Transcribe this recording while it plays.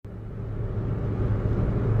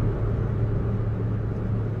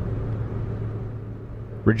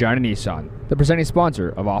Regina Nissan, the presenting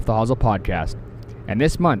sponsor of Off the Hosel podcast. And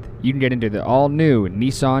this month, you can get into the all-new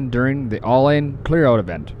Nissan during the All-In Clear-Out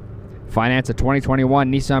event. Finance a 2021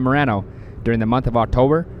 Nissan Murano during the month of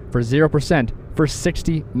October for 0% for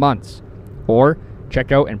 60 months. Or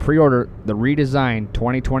check out and pre-order the redesigned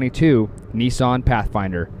 2022 Nissan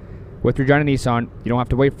Pathfinder. With Regina Nissan, you don't have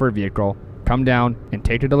to wait for a vehicle. Come down and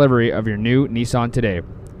take the delivery of your new Nissan today.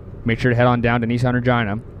 Make sure to head on down to Nissan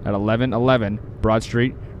Regina at 1111 Broad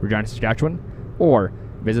Street, Regina, Saskatchewan, or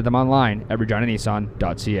visit them online at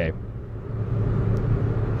reginanissan.ca.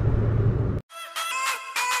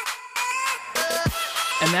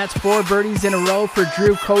 And that's 4 birdies in a row for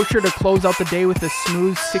Drew Kosher to close out the day with a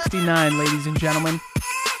smooth 69, ladies and gentlemen.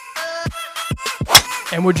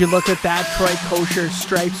 And would you look at that, Troy Kosher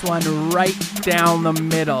stripes one right down the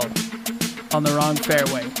middle on the wrong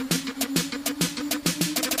fairway.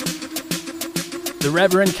 The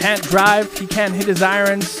Reverend can't drive, he can't hit his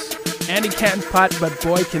irons, and he can't putt, but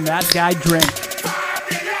boy, can that guy drink.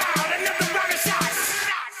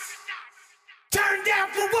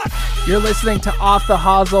 You're listening to Off the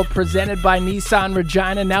Hosel, presented by Nissan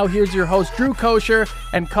Regina. Now here's your host, Drew Kosher,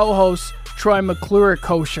 and co-host, Troy McClure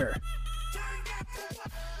Kosher.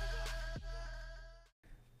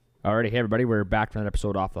 Alrighty, hey everybody, we're back for another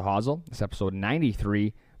episode Off the Hosel. It's episode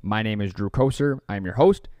 93. My name is Drew Kosher. I'm your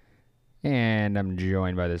host, and I'm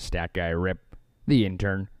joined by the stat guy, Rip, the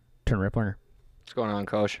intern, Turn Rippler. What's going on,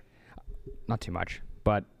 Coach? Not too much,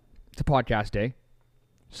 but it's a podcast day.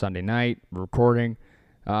 Sunday night, we're recording.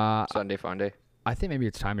 Sunday fun day. I think maybe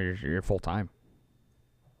it's time you're full time.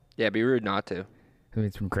 Yeah, be rude not to. I mean,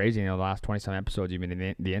 it's been crazy. The last 20-some episodes you've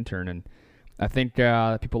been the intern, and I think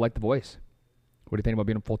people like the voice. What do you think about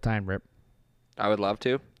being a full time, Rip? I would love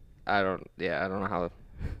to. I don't know how.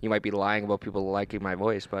 You might be lying about people liking my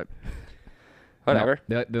voice, but whatever.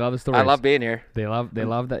 No, they love the stories. I love being here. They love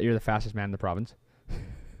that you're the fastest man in the province.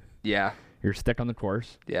 Yeah. You're stick on the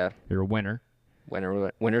course. Yeah. You're a winner.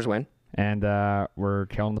 Winners win. And we're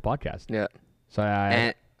killing the podcast. Yeah. So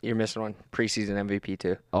and you're missing one. Preseason MVP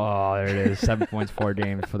too. Oh, there it is. 7 points, 4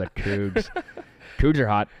 games for the Cougs. Cougs are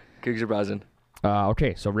hot. Cougs are buzzing.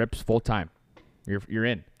 Okay, so Rip's full time. You're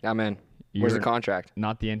in. I'm in. Where's the contract?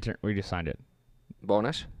 Not the intern. We just signed it.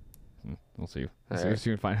 Bonus? We'll see. Right.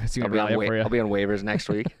 See for you. I'll be on waivers next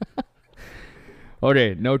week.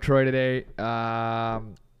 Okay, no Troy today.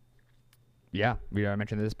 Yeah, I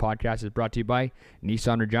mentioned this podcast is brought to you by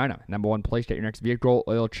Nissan Regina, #1 place to get your next vehicle,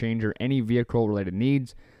 oil change, or any vehicle-related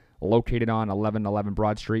needs. Located on 1111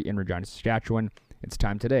 Broad Street in Regina, Saskatchewan. It's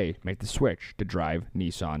time today. Make the switch to drive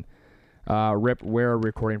Nissan. Rip, where are we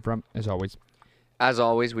recording from, as always? As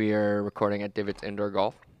always, we are recording at Divots Indoor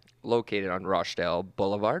Golf, located on Rochdale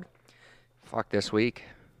Boulevard. Fuck this week.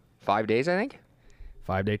 5 days, I think?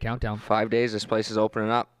 5-day countdown. 5 days, this place is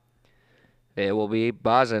opening up. It will be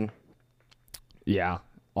buzzing. Yeah,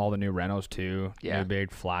 all the new Renos too. Yeah. New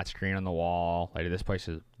big flat screen on the wall. Like, this place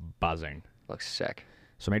is buzzing. Looks sick.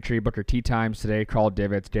 So make sure you book your tee times today. Call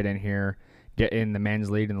Divots. Get in here. Get in the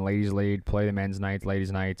men's lead and the ladies' lead. Play the men's nights,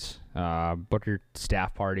 ladies' nights. Book your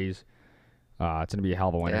staff parties. It's going to be a hell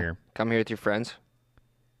of a winter here. Come here with your friends.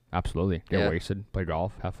 Absolutely. Get wasted. Play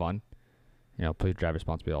golf. Have fun. Please drive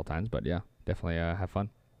responsibly at all times. But, yeah, definitely have fun.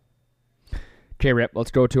 Okay, Rip, let's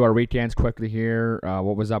go to our weekends quickly here.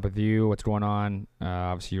 What was up with you? What's going on?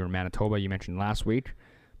 Obviously, you were in Manitoba. You mentioned last week.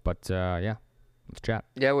 But, yeah, let's chat.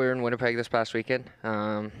 Yeah, we were in Winnipeg this past weekend.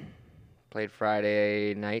 Played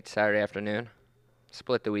Friday night, Saturday afternoon.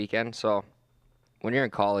 Split the weekend. So when you're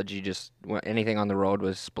in college, anything on the road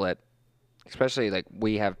was split. Especially,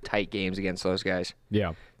 we have tight games against those guys.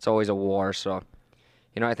 Yeah. It's always a war. So,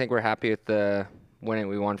 I think we're happy with the winning.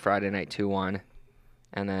 We won Friday night 2-1.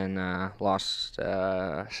 And then lost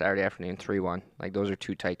Saturday afternoon 3-1. Those are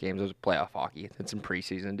 2 tight games. Those are playoff hockey. It's in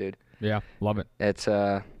preseason, dude. Yeah, love it. It's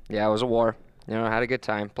it was a war. Had a good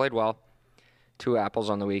time. Played well. 2 apples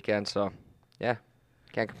on the weekend, so yeah,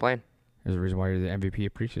 can't complain. There's a reason why you're the MVP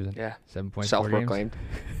of preseason. Yeah. 7 points. Self-proclaimed.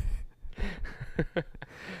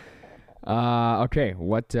 Okay.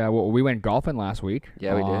 What we went golfing last week.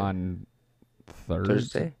 Yeah, we did. On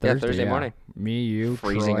Thursday. Yeah, Thursday morning. Me, you,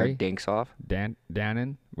 freezing Troy, our dinks off.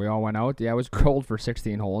 Dannon. We all went out. Yeah, it was cold for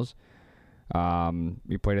 16 holes.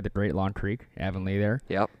 We played at the Great Long Creek, Avonlea there.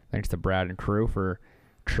 Yep. Thanks to Brad and crew for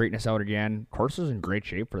treating us out again. Course was in great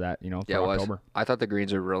shape for that, for October. I thought the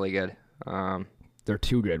greens were really good. They're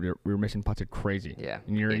too good. We were missing putts like crazy. Yeah.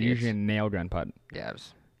 And you're idiots. usually a nail gun putt. Yeah.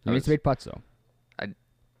 You need to make putts, though.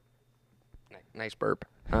 Nice burp.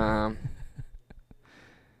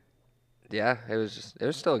 Yeah, it was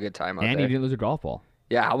still a good time out there. And you didn't lose a golf ball.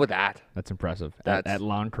 Yeah, how about that? That's impressive. That's at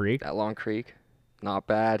Long Creek. At Long Creek. Not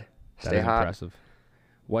bad. That Stay is hot. impressive.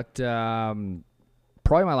 What?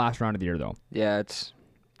 Probably my last round of the year though. Yeah, it's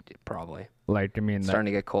probably Like I mean, starting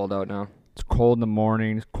to get cold out now. it's cold in the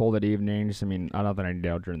mornings, cold at evenings. I mean, I don't think I can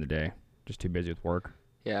get out during the day. Just too busy with work.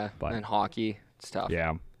 Yeah, But- and hockey, it's tough.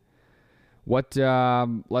 Yeah. What?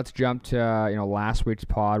 Let's jump to last week's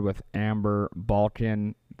pod with Amber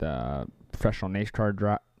Balkin, the professional NASCAR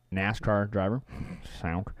driver.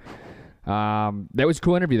 Sound. That was a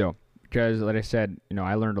cool interview though, because like I said,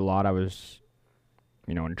 I learned a lot. I was,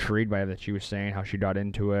 intrigued by that she was saying how she got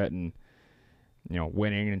into it and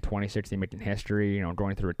winning in 2016, making history.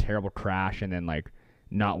 Going through a terrible crash and then like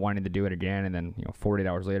not wanting to do it again, and then 48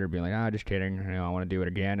 hours later being like, just kidding. I want to do it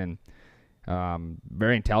again, and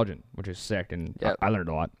very intelligent, which is sick. And Yep. I learned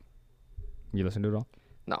a lot. You listened to it all?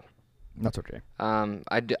 No. That's okay.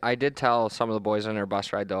 I did tell some of the boys on our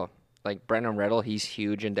bus ride though, like Brendan Riddle, he's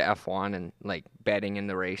huge into F1 and like betting in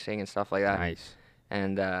the racing and stuff like that. Nice.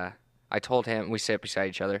 And I told him, we sit beside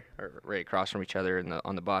each other or right across from each other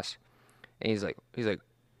on the bus, and he's like,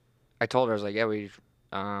 I told her, I was like, yeah, we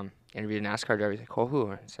interviewed a NASCAR driver. He's like, oh,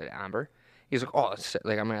 who? I said Amber. He's like, oh, it's,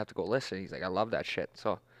 like I'm gonna have to go listen. He's like, I love that shit.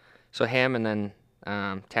 So him and then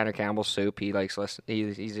Tanner Campbell Soup, he likes listen.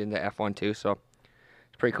 He's into F1 too. So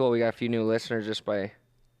it's pretty cool. We got a few new listeners just by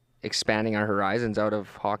expanding our horizons out of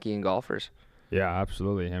hockey and golfers. Yeah,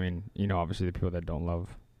 absolutely. I mean, obviously the people that don't love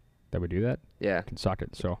that we do that Yeah. can suck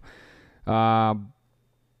it. So,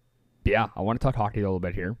 yeah, I want to talk hockey a little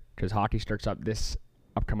bit here because hockey starts up this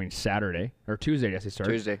upcoming Saturday or Tuesday. I guess it starts.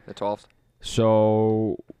 Tuesday, the 12th.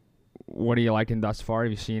 So, what are you liking thus far?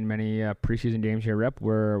 Have you seen many preseason games here, Rep?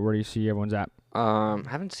 Where do you see everyone's at?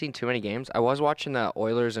 Haven't seen too many games. I was watching the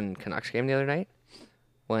Oilers and Canucks game the other night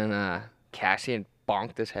when Cassian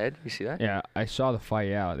bonked his head. You see that? Yeah, I saw the fight.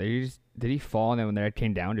 Yeah, did he fall and then when the head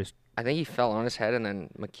came down, just I think he fell on his head and then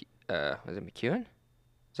was it McEwen?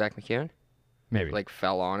 Zach McEwen? maybe Like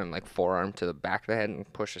fell on him, like forearm to the back of the head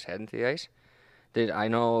and pushed his head into the ice. I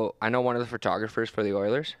know one of the photographers for the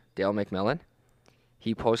Oilers, Dale McMillan.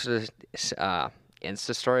 He posted his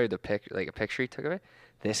Insta story of a picture he took of it.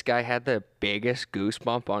 This guy had the biggest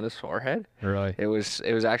goosebump on his forehead. really. It was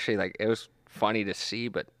actually like it was funny to see,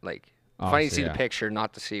 but like funny to Obviously, see yeah. the picture,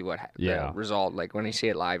 not to see what Yeah. the result. Like when you see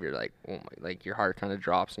it live, you're like, oh my, like your heart kind of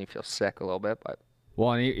drops and you feel sick a little bit. But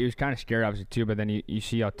Well, and he was kind of scared, obviously, too. But then you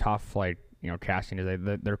see how tough, casting is.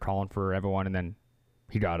 They're calling for everyone, and then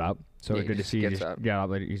he got up. So Yeah, it's good he to see. He gets just up. got up.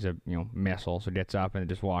 Like he's a missile, so gets up and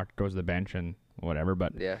just goes to the bench and whatever.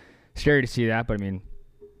 But yeah, scary to see that. But I mean,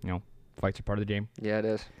 fights are part of the game. yeah, it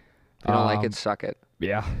is. If you don't like Um, it, suck it.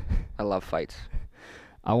 Yeah. I love fights.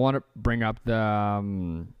 I want to bring up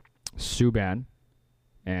the Subban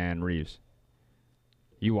and Reeves.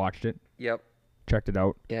 You watched it, Yep. checked it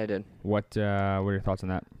out. Yeah, I did. What are your thoughts on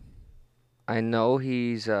that? I know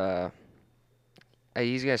he's gonna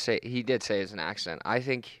say he did say it's an accident. I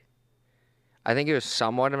think it was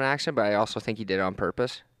somewhat of an accident, but I also think he did it on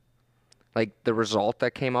purpose. Like the result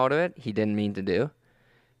that came out of it, he didn't mean to do.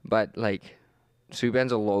 But like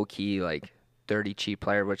Subban's a low key like dirty cheap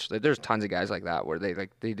player, which there's tons of guys like that where they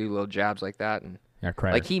do little jabs like that and Yeah,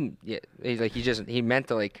 Kreider. like he meant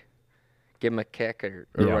to like give him a kick or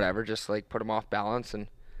Yeah. whatever, just like put him off balance, and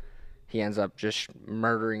he ends up just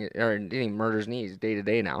murdering it, or he murders knees day to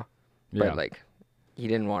day now. Yeah. But like he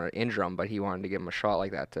didn't want to injure him, but he wanted to give him a shot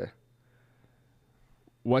like that to.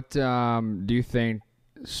 What do you think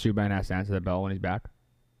Subban has to answer the bell when he's back?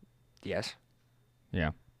 Yes,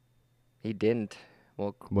 Yeah. he didn't.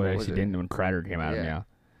 Well, Well, what he was it? didn't when Kreider came at him, Yeah. yeah.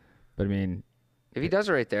 But I mean, If he does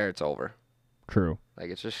it right there, it's over. true. Like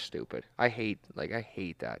it's just stupid. I hate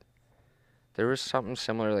that. There was something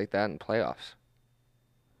similar like that in playoffs,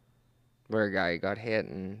 where a guy got hit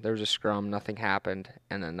and there was a scrum, nothing happened,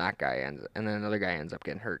 and then another guy ends up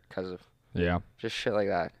getting hurt because of Yeah. just shit like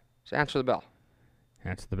that. So answer the bell.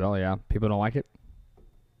 Answer the bell, yeah. People don't like it.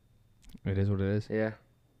 It is what it is. Yeah.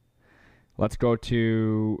 Let's go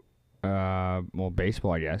to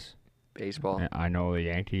baseball, I guess. Baseball. I know the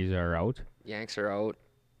Yankees are out. Yanks are out.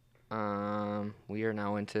 We are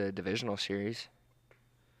now into divisional series.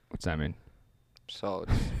 What's that mean? So,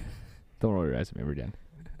 Don't roll your eyes at me ever again.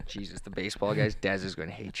 Jesus, the baseball guys, Dez is going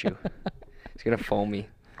to hate you. He's going to phone me.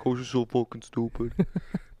 Coach is so fucking stupid.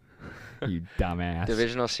 You dumbass.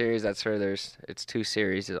 Divisional series, that's where it's two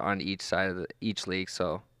series on each side of each league.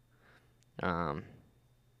 So, Well,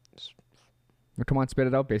 come on, spit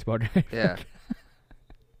it out, baseball guy. yeah.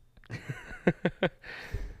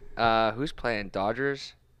 Who's playing?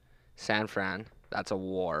 Dodgers, San Fran. That's a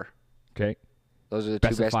war. Okay. Those are the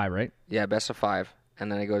Best two of best. 5, right? Yeah, best of 5,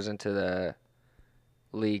 and then it goes into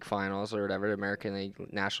league finals or whatever, the American League,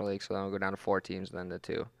 National League, so then we'll go down to 4 teams, then to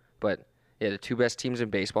 2. But, yeah, the 2 best teams in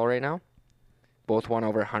baseball right now, both won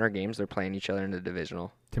over 100 games. They're playing each other in the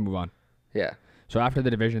divisional. To move on. Yeah, So after the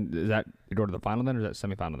division, is that you go to the final then, or is that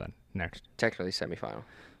semifinal then next? technically semifinal.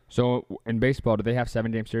 So in baseball, do they have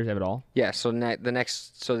 7-game series? Have it all? Yeah, so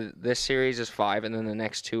this series is 5, and then the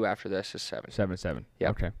next 2 after this is 7. 7-7. Yep.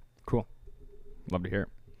 Okay. Cool. Love to hear it.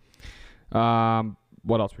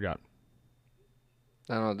 What else we got?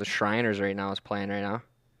 I don't know, the Shriners right now is playing right now.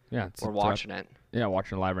 Yeah, We're watching it. Yeah,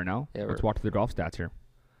 watching it live right now. Yeah, Let's watch the golf stats here.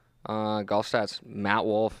 Golf stats, Matt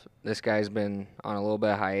Wolf, this guy's been on a little bit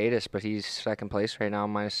of hiatus, but he's second place right now,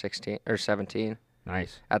 minus 16 or 17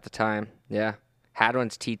 Nice. at the time. Yeah.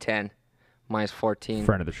 Hadwin's T10, minus 14.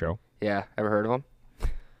 Friend of the show. Yeah, ever heard of him?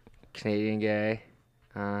 Canadian guy.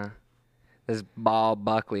 This is Bob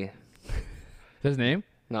Buckley. Is his name?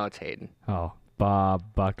 No, it's Hayden. Oh, Bob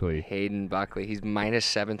Buckley. Hayden Buckley. He's minus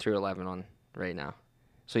 7 through 11 on right now.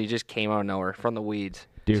 So he just came out of nowhere from the weeds.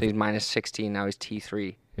 Dude. So he's minus 16. Now he's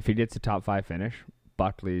T3. If he gets a top 5 finish,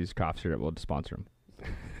 Buckley's cough syrup will sponsor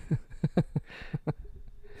him.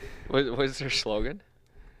 What's their slogan?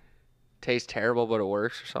 Tastes terrible, but it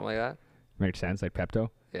works, or something like that. Makes sense, like Pepto.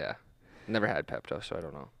 Yeah. Never had Pepto, so I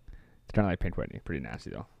don't know. It's kind of like Pink Whitney. Pretty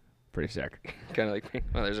nasty, though. Pretty sick. Kind of like,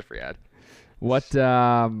 well, there's a free ad. What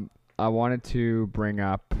I wanted to bring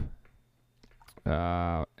up,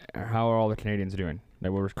 how are all the Canadians doing?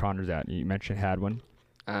 Like, where was Connors at? You mentioned Hadwin.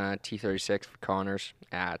 T36 for Connors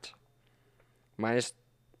at minus.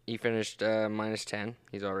 He finished minus 10.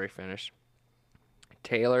 He's already finished.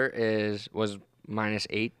 Taylor was minus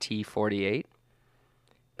 8 T48.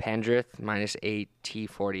 Pendrith minus 8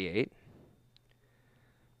 T48.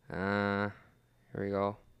 Here we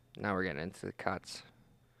go. Now we're getting into the cuts.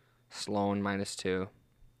 Sloan minus 2.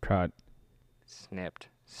 Cut. Snipped.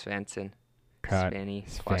 Svensson. Cut. Svenny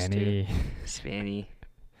plus 2. Spanny. Svenny.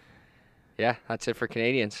 Yeah, that's it for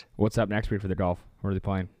Canadians. What's up next week for the golf? Where are they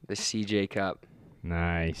playing? The CJ Cup.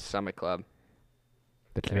 Nice. Summit Club.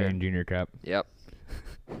 The Canadian Junior Cup. Yep.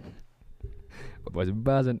 Was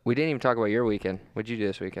buzzing. We didn't even talk about your weekend. What'd you do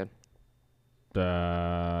this weekend?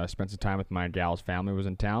 Spent some time with my gal's family. Was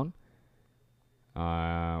in town. We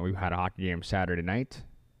had a hockey game Saturday night.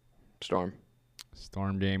 Storm.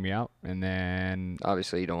 Storm game, yep. And then,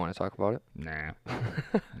 Obviously, you don't want to talk about it. nah,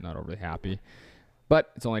 not overly happy.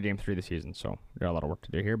 But it's only game 3 of the season, so we got a lot of work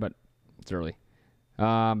to do here, but it's early.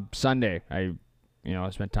 Sunday, I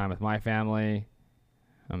spent time with my family.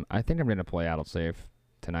 I think I'm going to play Adult Safe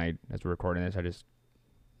tonight as we're recording this.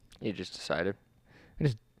 You just decided.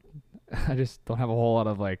 I just don't have a whole lot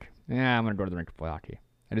of I'm going to go to the rink to play hockey.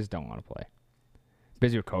 I just don't want to play.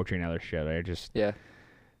 Busy with coaching and other shit. Yeah.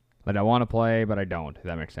 I want to play, but I don't, if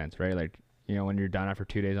that makes sense, right? When you're done after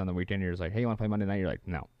 2 days on the weekend, you're just like, hey, you want to play Monday night? You're like,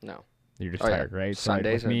 no. No. You're just Oh, yeah. tired, right?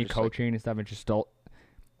 Sundays So with me are just coaching and stuff, it's just still,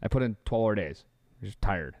 I put in 12-hour days. I'm just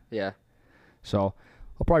tired. Yeah. So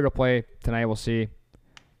I'll probably go play tonight. We'll see.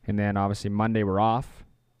 And then obviously Monday we're off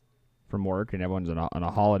from work and everyone's on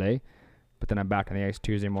a holiday. But then I'm back on the ice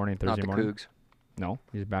Tuesday morning, Thursday Not the morning. Cougs. No,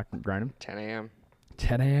 he's back grinding. 10 a.m.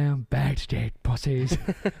 10 a.m. backstage pussies.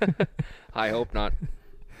 I hope not.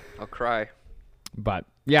 I'll cry. But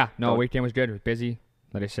yeah, no, Go- weekend was good. It was busy,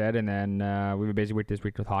 like I said. And then we have a busy week this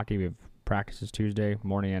week with hockey. We have practices Tuesday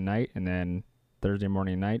morning and night, and then Thursday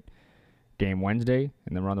morning and night. Game Wednesday,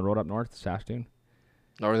 and then we're on the road up north, Saskatoon.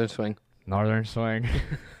 Northern Swing. Northern Swing.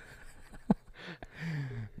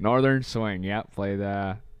 Northern Swing, yeah. Play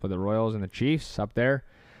the Royals and the Chiefs up there.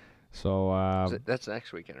 So That's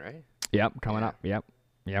next weekend, right? yep, coming Yeah. up. Yep.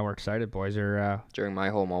 Yeah, we're excited. Boys are During my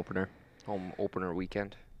home opener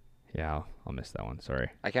weekend. yeah, I'll miss that one. Sorry.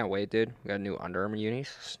 I can't wait, dude. We got new Under Armour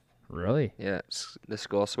unis. Really? Yeah, the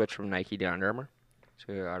school switched from Nike to Under Armour. So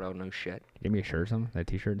we got all new shit. Give me a shirt or something. That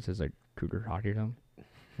t-shirt that says Cougar Hockey or something.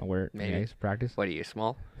 I'll wear it Maybe. nice practice. What are you,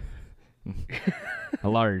 small? A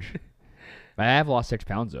large. But I have lost 6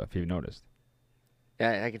 pounds though, if you've noticed.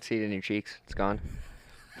 Yeah, I can see it in your cheeks. It's gone.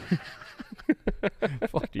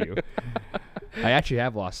 Fuck you. I actually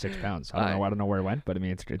have lost 6 pounds. I don't know where it went, but I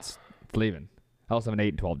mean it's leaving. I also haven't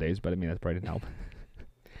ate in 12 days, but I mean that probably didn't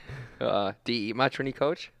help. Do you eat much when you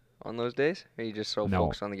coach on those days? Or are you just so No.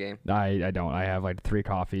 focused on the game? I don't. I have 3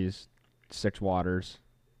 coffees, 6 waters,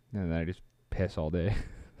 and then I just piss all day.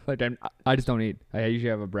 I just don't eat. I usually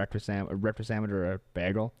have a breakfast sandwich or a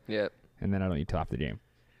bagel, Yeah. and then I don't eat till after the game.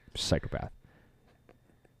 Psychopath.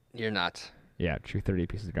 You're nuts. Yeah, chew 30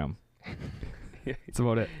 pieces of gum. That's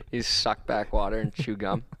about it. You suck back water and chew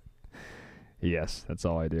gum. Yes, that's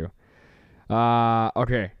all I do.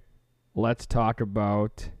 Okay, let's talk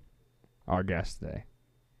about our guest today.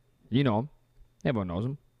 You know him. Everyone knows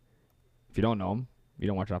him. If you don't know him, you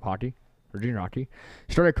don't watch enough hockey or junior hockey.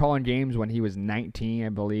 Started calling games when he was 19, I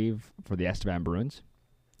believe, for the Estevan Bruins,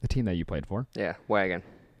 the team that you played for. Yeah, Wagon.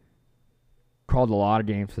 Called a lot of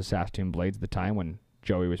games for the Saskatoon Blades at the time when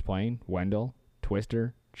Joey was playing. Wendell,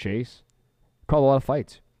 Twister, Chase. Called a lot of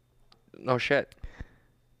fights. No shit.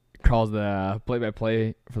 Calls the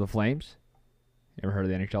play-by-play for the Flames. You ever heard of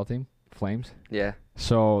the NHL team? Flames? Yeah.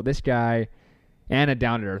 So this guy, and a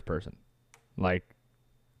down-to-earth person. Like,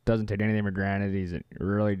 doesn't take anything for granted. He's a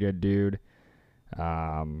really good dude.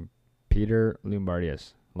 Peter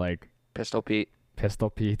Lumbardius. Like, Pistol Pete. Pistol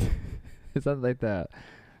Pete. Is that like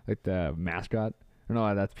the mascot?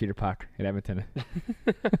 No, that's Peter Puck in Edmonton.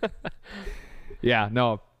 Yeah,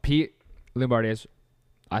 no, Pete Lumbardius.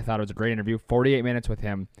 I thought it was a great interview. 48 minutes with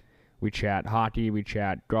him. We chat hockey, we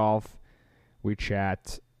chat golf, we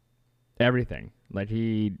chat everything. Like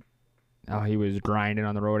he was grinding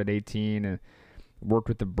on the road at 18 and worked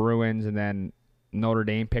with the Bruins, and then Notre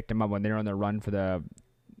Dame picked him up when they were on their run for the,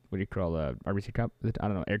 what do you call the RBC Cup? I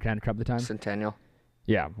don't know, Air Canada Cup at the time. Centennial.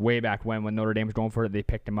 Yeah, way back when Notre Dame was going for it, they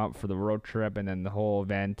picked him up for the road trip and then the whole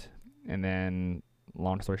event. And then,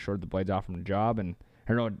 long story short, the Blades offered him a job, and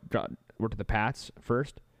worked at the Pats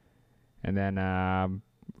first, and then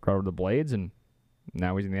got over to the Blades, and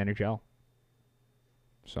now he's in the NHL.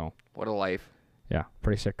 So what a life. Yeah,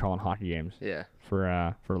 pretty sick calling hockey games. Yeah. For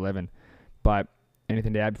a living. But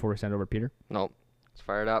anything to add before we send it over to Peter? Nope. Let's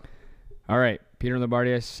fire it up. All right, Peter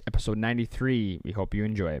Lumbardius, episode 93. We hope you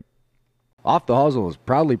enjoy it. Off the Hosel is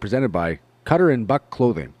proudly presented by Cutter and Buck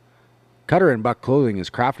Clothing. Cutter and Buck Clothing is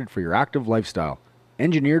crafted for your active lifestyle,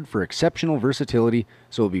 engineered for exceptional versatility,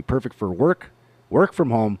 so it'll be perfect for work, work from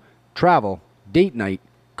home, travel, date night,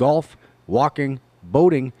 golf, walking,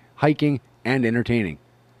 boating, hiking, and entertaining.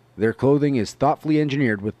 Their clothing is thoughtfully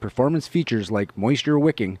engineered with performance features like moisture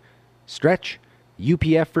wicking, stretch,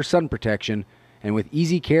 UPF for sun protection, and with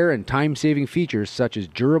easy care and time-saving features such as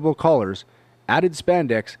durable collars, added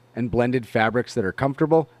spandex, and blended fabrics that are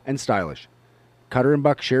comfortable and stylish. Cutter &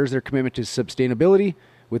 Buck shares their commitment to sustainability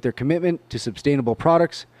with their commitment to sustainable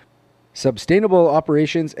products, sustainable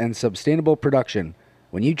operations, and sustainable production.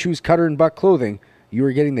 When you choose Cutter & Buck clothing, you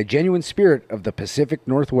are getting the genuine spirit of the Pacific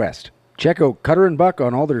Northwest. Check out Cutter & Buck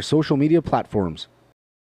on all their social media platforms.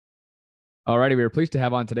 Alrighty, we were pleased to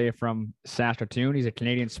have on today from Saskatoon. He's a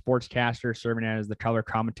Canadian sportscaster serving as the color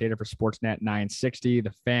commentator for Sportsnet 960.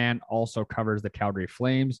 The Fan also covers the Calgary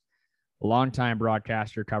Flames. A longtime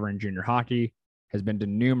broadcaster covering junior hockey, has been to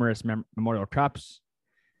numerous Memorial Cups.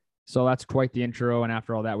 So that's quite the intro. And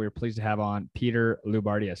after all that, we were pleased to have on Peter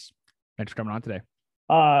Lumbardius. Thanks for coming on today.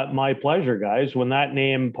 My pleasure, guys. When that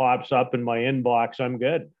name pops up in my inbox, I'm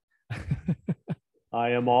good. I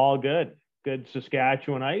am all good. Good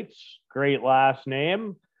Saskatchewanites, great last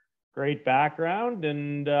name, great background,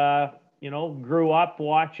 and, grew up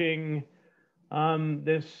watching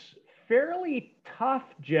this fairly tough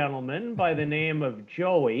gentleman by the name of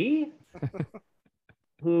Joey,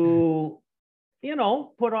 who,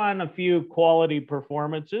 put on a few quality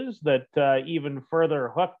performances that even further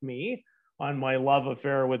hooked me on my love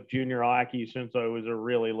affair with junior hockey since I was a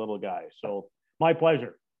really little guy. So my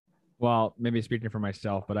pleasure. Well, maybe speaking for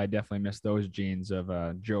myself, but I definitely miss those genes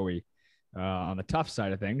of Joey on the tough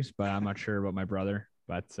side of things, but I'm not sure about my brother.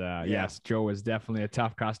 But yes, Joe is definitely a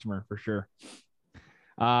tough customer for sure.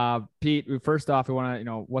 Pete, first off, we want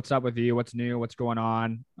to, what's up with you? What's new? What's going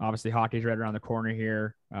on? Obviously, hockey's right around the corner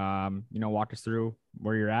here. Walk us through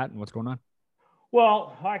where you're at and what's going on.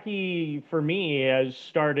 Well, hockey for me has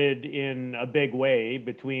started in a big way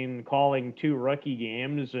between calling 2 rookie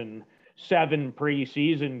games and 7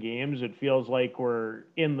 preseason games. It feels like we're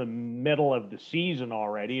in the middle of the season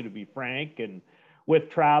already, to be frank, and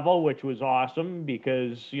with travel, which was awesome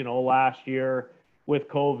because, last year with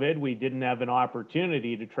COVID, we didn't have an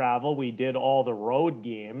opportunity to travel. We did all the road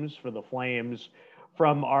games for the Flames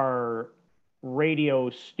from our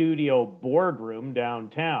radio studio boardroom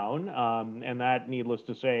downtown. And that, needless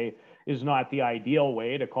to say, is not the ideal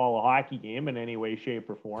way to call a hockey game in any way, shape,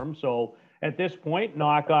 or form. So at this point,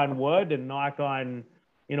 knock on wood and knock on,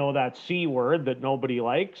 that C word that nobody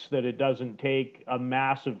likes, that it doesn't take a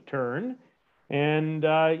massive turn. And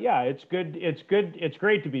it's good. It's good. It's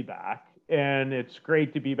great to be back. And it's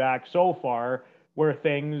great to be back so far where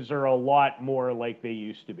things are a lot more like they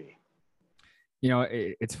used to be.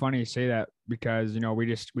 It's funny you say that because,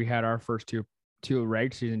 we had our first two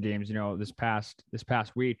regular season games, this past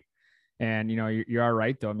week. And, you are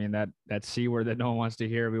right, though. I mean, that C word that no one wants to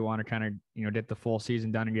hear, we want to kind of, get the full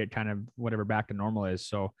season done and get kind of whatever back to normal is.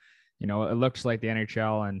 So, it looks like the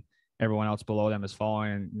NHL and everyone else below them is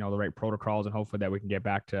following, the right protocols, and hopefully that we can get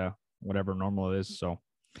back to whatever normal it is. So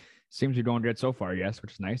seems you're doing good so far, yes,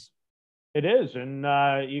 which is nice. It is, and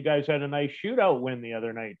you guys had a nice shootout win the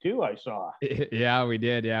other night too. I saw. Yeah, we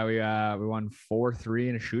did. Yeah, we won 4-3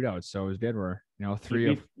 in a shootout, so it was good. We're three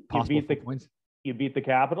of possible points. You beat the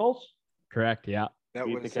Capitals. Correct. Yeah. That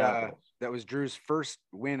was Drew's first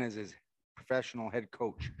win as his professional head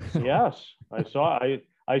coach. Yes, I saw.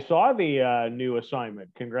 I saw the new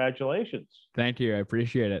assignment. Congratulations. Thank you. I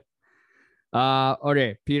appreciate it.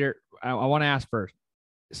 Okay, Peter, I want to ask first.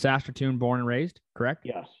 Saskatoon born and raised, correct?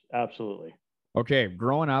 Yes, absolutely. Okay,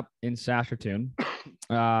 growing up in Saskatoon,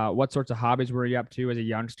 what sorts of hobbies were you up to as a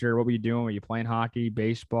youngster? What were you doing? Were you playing hockey,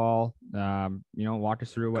 baseball? Walk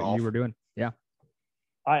us through what Golf. you were doing. Yeah.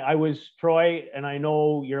 I was, Troy, and I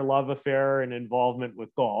know your love affair and involvement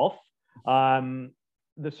with golf.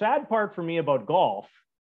 The sad part for me about golf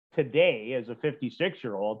today, as a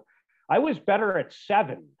 56-year-old, I was better at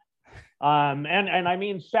 7. And I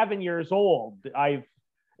mean 7 years old. I've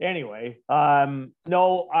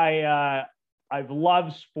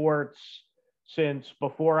loved sports since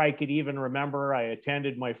before I could even remember. I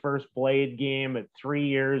attended my first Blade game at 3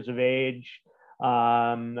 years of age.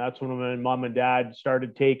 That's when my mom and dad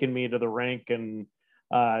started taking me to the rink, and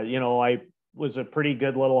I was a pretty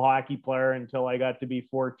good little hockey player until I got to be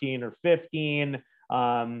 14 or 15.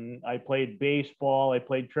 I played baseball. I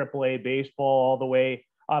played AAA baseball all the way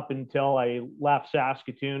up until I left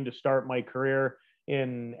Saskatoon to start my career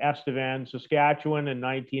in Estevan, Saskatchewan in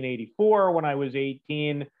 1984 when I was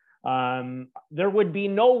 18. There would be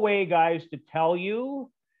no way, guys, to tell you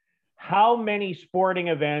how many sporting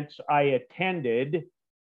events I attended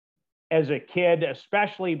as a kid,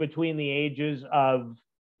 especially between the ages of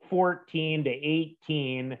 14 to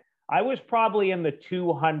 18. I was probably in the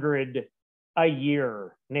 200 a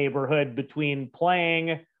year neighborhood between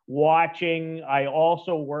playing, watching. I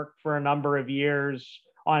also worked for a number of years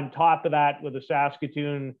on top of that with the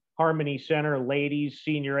Saskatoon Harmony Center ladies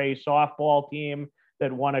senior A softball team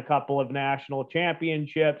that won a couple of national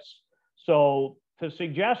championships. So to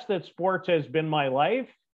suggest that sports has been my life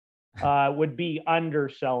would be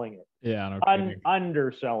underselling it. Yeah,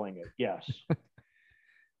 underselling it. Yes.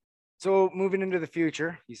 So moving into the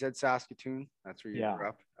future, you said Saskatoon. That's where you Yeah. grew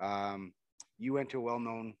up. You went to a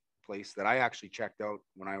well-known place that I actually checked out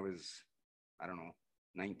when I was,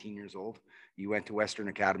 19 years old. You went to Western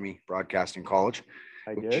Academy Broadcasting College.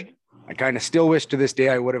 I did. I kind of still wish to this day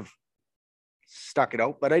I would have stuck it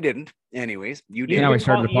out, but I didn't. Anyways, you did. Yeah, we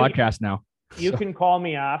started the podcast now. You can call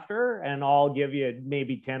me after, and I'll give you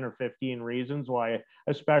maybe 10 or 15 reasons why,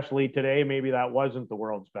 especially today, maybe that wasn't the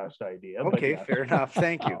world's best idea. Okay, yes. Fair enough.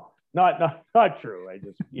 Thank you. Not true.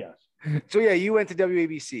 Yes. So yeah, you went to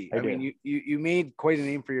WABC. I mean, you made quite a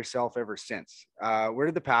name for yourself ever since. Where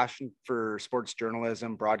did the passion for sports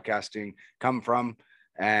journalism, broadcasting come from,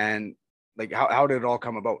 and how did it all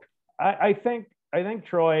come about? I think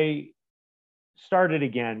Troy started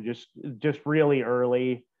again just really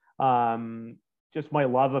early. Just my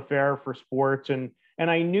love affair for sports, and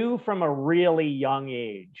I knew from a really young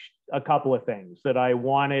age a couple of things: that I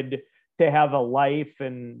wanted to have a life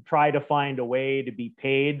and try to find a way to be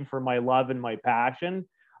paid for my love and my passion.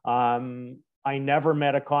 I never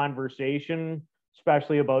met a conversation,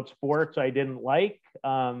 especially about sports, I didn't like.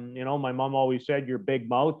 My mom always said your big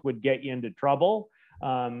mouth would get you into trouble.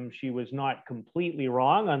 She was not completely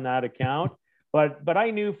wrong on that account. But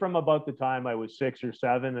I knew from about the time I was 6 or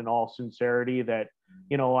 7, in all sincerity, that,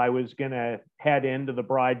 I was going to head into the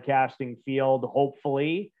broadcasting field,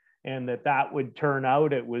 hopefully, and that would turn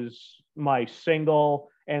out. It was my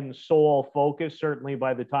single and sole focus, certainly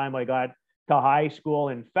by the time I got to high school.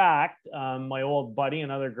 In fact, my old buddy,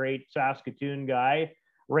 another great Saskatoon guy,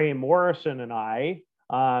 Ray Morrison, and I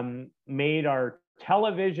made our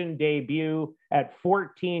television debut at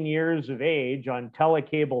 14 years of age on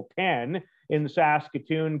Telecable 10 in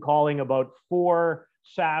Saskatoon, calling about 4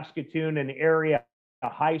 Saskatoon and area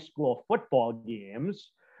high school football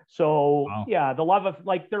games. So wow. Yeah, the love of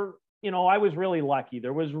I was really lucky.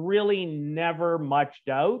 There was really never much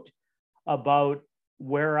doubt about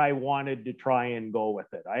where I wanted to try and go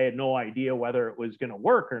with it. I had no idea whether it was going to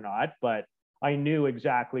work or not, but I knew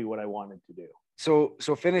exactly what I wanted to do. So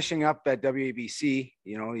finishing up at WABC,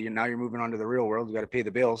 now you're moving on to the real world. You got to pay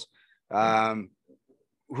the bills.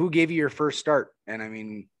 Who gave you your first start? And I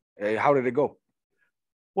mean, how did it go?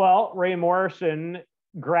 Well, Ray Morrison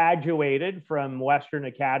graduated from Western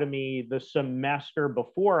Academy the semester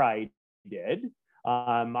before I did.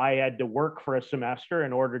 I had to work for a semester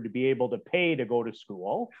in order to be able to pay to go to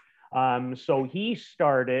school. So he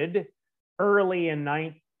started early in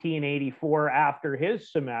 1984 after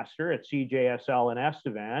his semester at CJSL in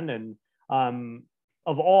Estevan. And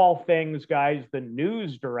of all things, guys, the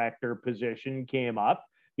news director position came up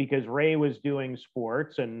because Ray was doing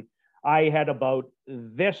sports and I had about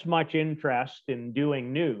this much interest in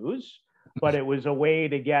doing news, but it was a way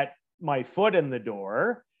to get my foot in the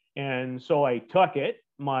door. And so I took it.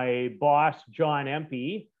 My boss, John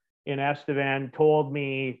Empey in Estevan, told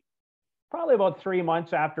me probably about 3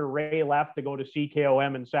 months after Ray left to go to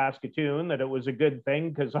CKOM in Saskatoon that it was a good thing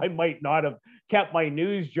because I might not have kept my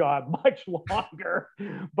news job much longer.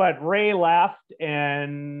 But Ray left,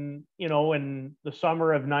 and, you know, in the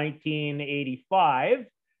summer of 1985,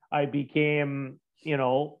 I became, you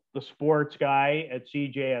know, the sports guy at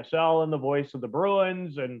CJSL and the voice of the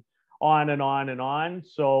Bruins and on and on and on.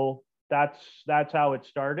 So that's how it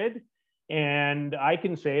started. And I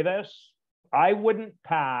can say this, I wouldn't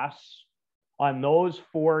pass on those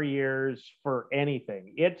 4 years for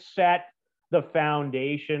anything. It set the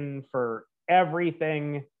foundation for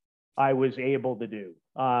everything I was able to do.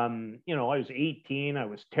 You know, I was 18. I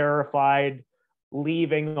was terrified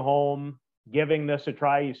leaving home, giving this a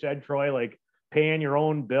try. You said, Troy, like paying your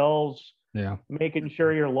own bills, making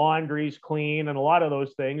sure your laundry's clean and a lot of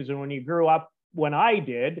those things. And when you grew up, when I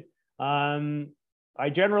did, I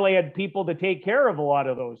generally had people to take care of a lot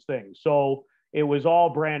of those things. So it was all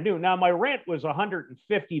brand new. Now my rent was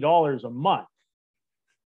 $150 a month.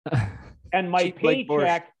 And my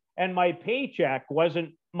paycheck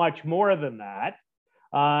wasn't much more than that.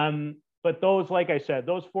 But those, like I said,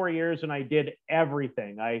 those 4 years, and I did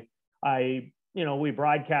everything. You know, we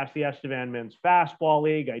broadcast the Estevan Men's Fastball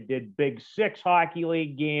League. I did Big Six Hockey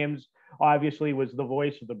League games, obviously was the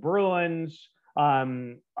voice of the Bruins.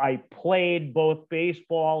 I played both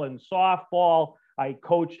baseball and softball. I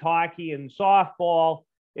coached hockey and softball.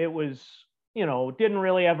 It was, you know, didn't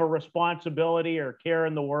really have a responsibility or care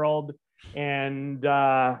in the world. And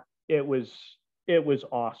it was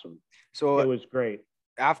awesome. So it was great.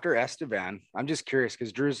 After Estevan, I'm just curious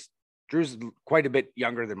because Drew's quite a bit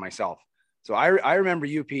younger than myself. So I remember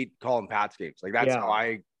you, Pete, calling Pat's games. Like that's how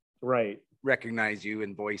I recognize you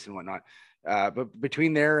and voice and whatnot. But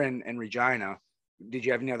between there and Regina, did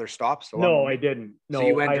you have any other stops? No, I didn't. No, so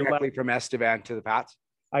you went directly from Estevan to the Pats?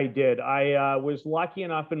 I did. I was lucky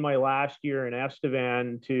enough in my last year in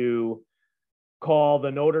Estevan to call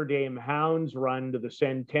the Notre Dame Hounds run to the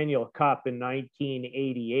Centennial Cup in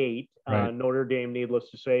 1988. Right. Notre Dame, needless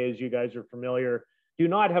to say, as you guys are familiar, do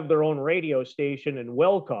not have their own radio station in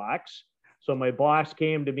Wilcox. So my boss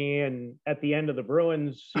came to me and at the end of the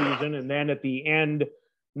Bruins season, and then at the end,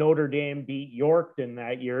 Notre Dame beat Yorkton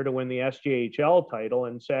that year to win the SJHL title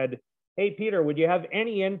and said, hey, Peter, would you have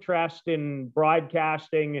any interest in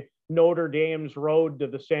broadcasting Notre Dame's road to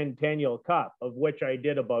the Centennial Cup, of which I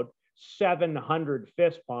did about 700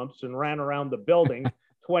 fist pumps and ran around the building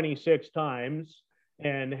 26 times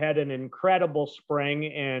and had an incredible spring.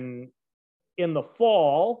 And in the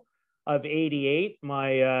fall of 88,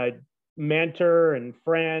 my mentor and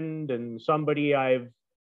friend and somebody I've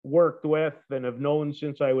worked with and have known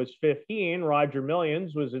since I was 15, Roger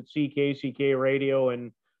Millions, was at CKCK Radio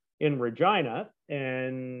in Regina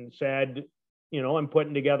and said, you know, I'm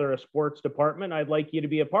putting together a sports department. I'd like you to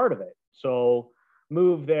be a part of it. So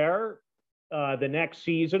moved there. The next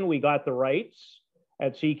season, we got the rights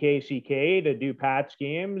at CKCK to do Pat's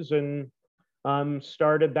games and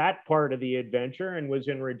started that part of the adventure and was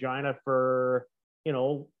in Regina for, you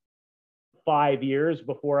know, 5 years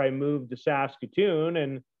before I moved to Saskatoon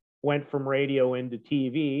and went from radio into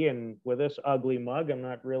TV. And with this ugly mug, I'm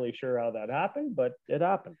not really sure how that happened, but it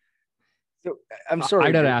happened. So I'm sorry.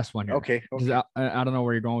 I got to ask one here. Okay. I don't know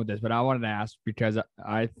where you're going with this, but I wanted to ask because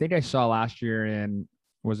I think I saw last year in,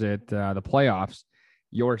 was it the playoffs,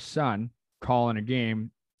 your son calling a game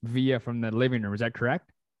via from the living room. Is that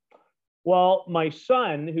correct? Well, my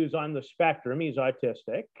son, who's on the spectrum, he's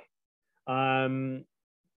autistic,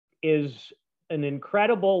 is an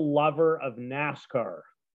incredible lover of NASCAR.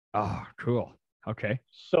 Oh, cool. Okay.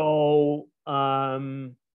 So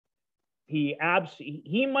he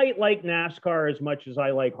might like NASCAR as much as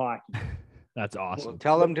I like hockey. That's awesome. Well,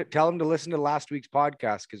 tell him to listen to last week's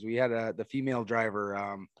podcast because we had the female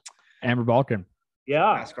driver, Amber Balkan.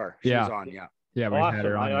 Yeah, NASCAR. She was on. Yeah. Awesome. Had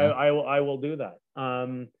her on, I will do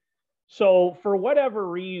that. So for whatever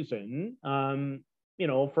reason, you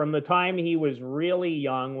know, from the time he was really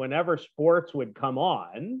young, whenever sports would come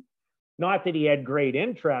on, not that he had great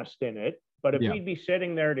interest in it, but if we'd be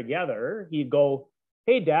sitting there together, he'd go,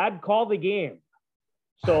 hey, Dad, call the game.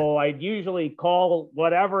 So I'd usually call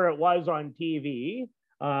whatever it was on TV.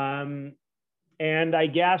 And I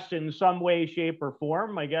guess in some way, shape, or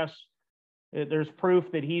form, I guess there's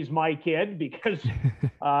proof that he's my kid because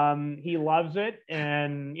he loves it.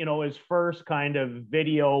 And, his first kind of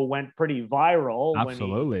video went pretty viral.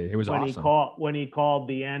 Absolutely. It was awesome. When he called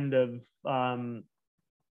the end of the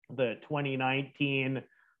 2019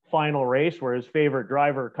 final race where his favorite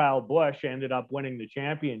driver, Kyle Busch, ended up winning the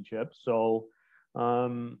championship. So, he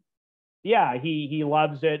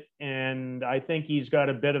loves it. And I think he's got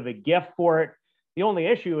a bit of a gift for it. The only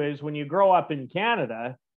issue is when you grow up in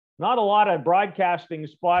Canada, not a lot of broadcasting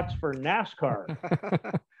spots for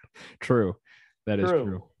NASCAR. True. That is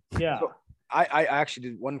true. Yeah. So I actually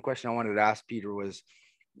did one question I wanted to ask Peter was,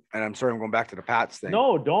 and I'm sorry, I'm going back to the Pats thing.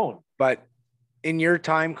 No, don't. But in your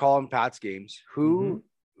time calling Pats games, who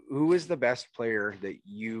is the best player that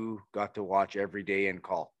you got to watch every day and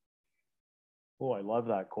call? Oh, I love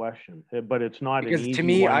that question, but it's not because an easy to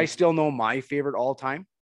me, one. I still know my favorite all time,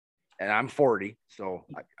 and I'm 40, so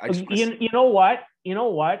I just you know what?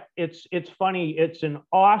 It's funny. It's an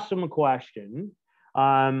awesome question.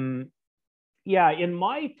 In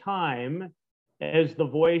my time as the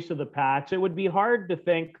voice of the Pats, it would be hard to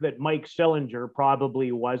think that Mike Sillinger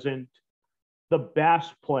probably wasn't the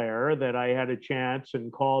best player that I had a chance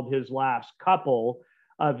and called his last couple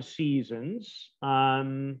of seasons.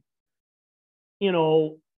 I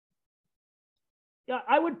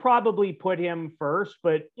would probably put him first,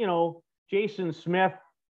 but, Jason Smith,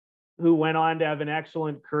 who went on to have an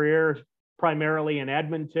excellent career, primarily in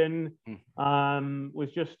Edmonton, was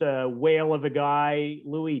just a whale of a guy.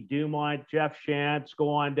 Louis Dumont, Jeff Shantz, go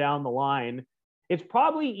on down the line. It's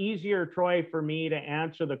probably easier, Troy, for me to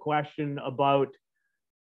answer the question about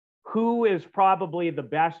who is probably the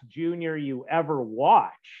best junior you ever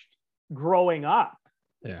watched growing up.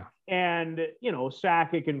 Yeah. And,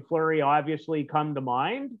 Sakic and Fleury obviously come to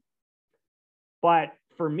mind. But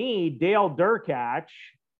for me, Dale Derkach,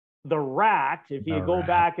 the Rat, if you go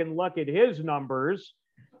back and look at his numbers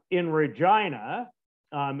in Regina,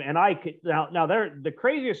 and I could now the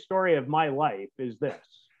craziest story of my life is this.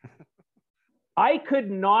 I could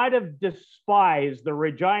not have despised the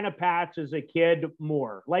Regina Pats as a kid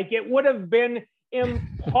more. Like, it would have been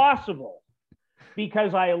impossible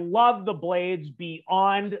because I love the Blades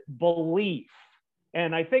beyond belief.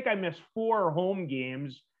 And I think I missed 4 home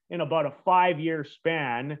games in about a 5-year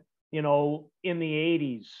span, in the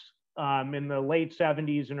 80s, in the late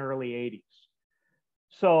 70s and early 80s.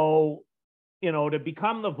 So, to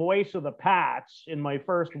become the voice of the Pats in my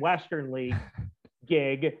first Western League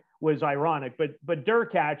gig was ironic, but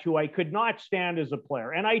Derkach, who I could not stand as a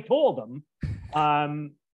player, and I told him,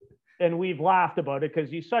 and we've laughed about it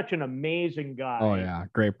because he's such an amazing guy. Oh yeah,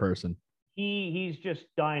 great person. He's just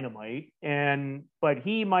dynamite, but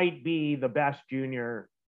he might be the best junior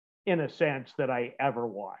in a sense that I ever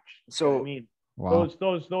watched. So I mean, wow.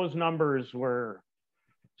 those numbers were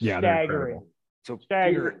they're staggering. incredible. So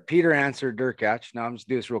staggering. Peter answered Derkach. Now I'm just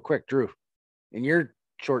do this real quick. Drew, in your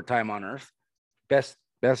short time on Earth, best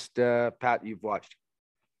Pat you've watched?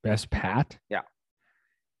 Best Pat? Yeah,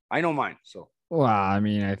 I know mine. So well, I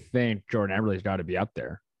mean, I think Jordan Eberle's got to be up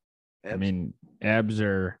there. Ebbs. I mean, Ebbs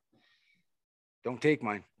or don't take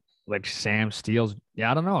mine. Like Sam Steele's.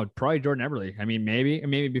 Yeah, I don't know. Probably Jordan Eberle. I mean,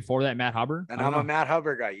 maybe before that, Matt Hubbard. And I'm a Matt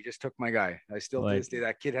Hubbard guy. You just took my guy. I still to this day,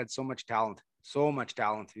 that kid had so much talent. So much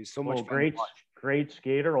talent. He's so much fun to watch. Great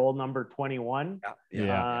skater, old number 21.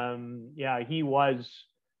 Yeah. He was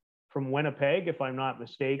from Winnipeg, if I'm not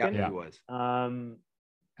mistaken. Yeah, he was.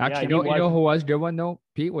 Actually, you know who was good one though?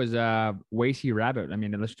 Pete was Wasey Rabbit. I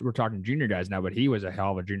mean, we're talking junior guys now, but he was a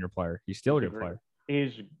hell of a junior player. He's still a good player.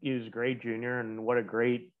 He's a great junior, and what a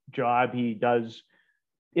great job he does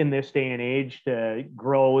in this day and age to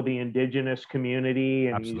grow the Indigenous community,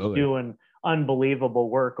 and Absolutely. He's doing unbelievable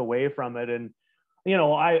work away from it. And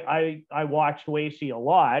I watched Wasey a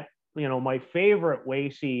lot. My favorite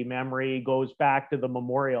Wasey memory goes back to the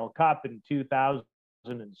Memorial Cup in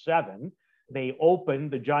 2007.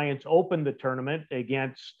 The Giants opened the tournament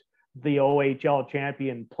against the OHL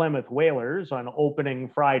champion Plymouth Whalers on opening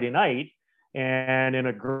Friday night. And in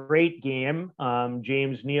a great game,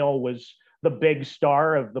 James Neal was the big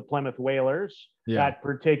star of the Plymouth Whalers that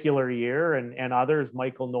particular year, and others.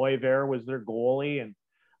 Michael Neuver was their goalie, and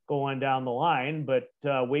going down the line. But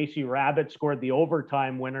Wasey Rabbit scored the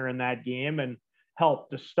overtime winner in that game and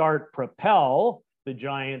helped to propel the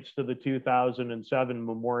Giants to the 2007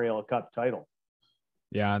 Memorial Cup title.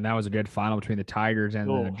 Yeah, and that was a good final between the Tigers and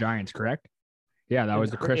the Giants, correct? Yeah, that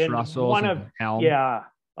was the Chris Russell. Helm. Yeah,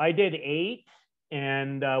 I did 8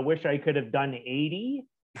 and wish I could have done 80.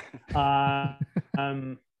 But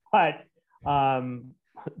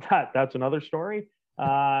that's another story.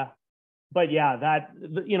 but yeah,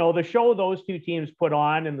 the show those two teams put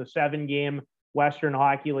on in the 7-game Western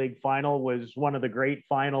Hockey League final was one of the great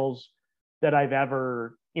finals that I've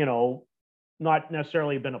ever, not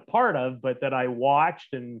necessarily been a part of, but that I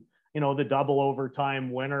watched. And, the double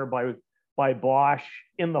overtime winner by Bosch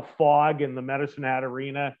in the fog in the Medicine Hat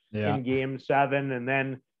Arena in Game 7, and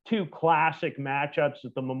then 2 classic matchups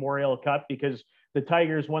at the Memorial Cup, because the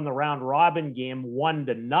Tigers won the round robin game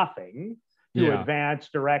 1-0 to advance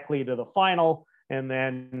directly to the final. And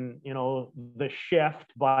then, the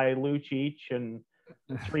shift by Lucic and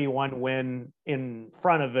 3-1 win in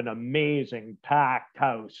front of an amazing packed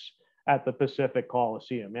house at the Pacific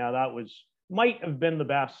Coliseum. Yeah, that might have been the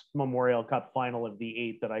best Memorial Cup final of the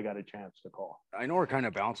 8 that I got a chance to call. I know we're kind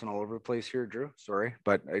of bouncing all over the place here, Drew. Sorry,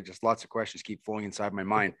 but lots of questions keep flowing inside my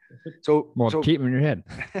mind. So keep them in your head.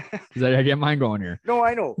 Because I get mine going here. No,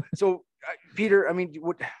 I know. So, Peter, I mean,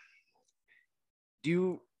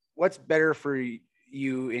 what's better for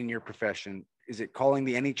you in your profession? Is it calling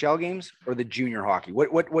the NHL games or the junior hockey?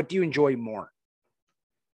 What do you enjoy more?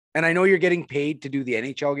 And I know you're getting paid to do the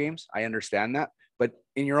NHL games. I understand that. But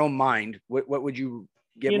in your own mind, what would you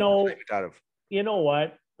get more excitement out of? You know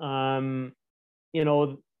what? The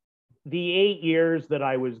 8 years that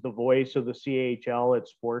I was the voice of the CHL at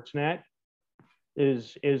Sportsnet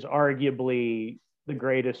is arguably the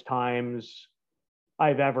greatest times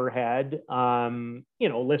I've ever had.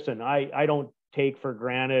 Listen, I don't take for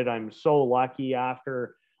granted. I'm so lucky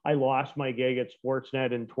after I lost my gig at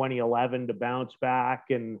Sportsnet in 2011 to bounce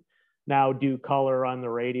back and now do color on the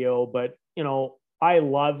radio. But, I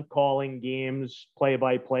love calling games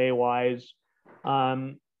play-by-play wise.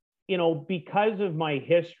 Because of my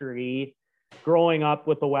history growing up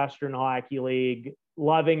with the Western Hockey League,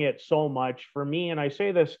 loving it so much for me. And I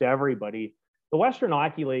say this to everybody, the Western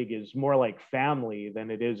Hockey League is more like family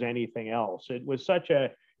than it is anything else. It was such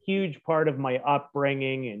a huge part of my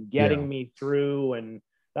upbringing and getting me through. And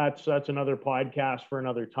that's another podcast for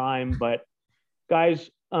another time. But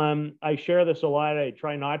guys, I share this a lot. I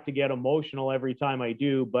try not to get emotional every time I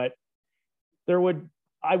do, but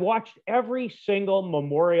I watched every single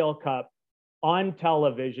Memorial Cup on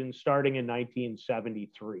television starting in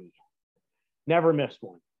 1973. Never missed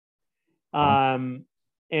one.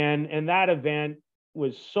 And that event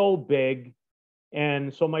was so big.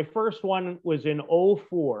 And so my first one was in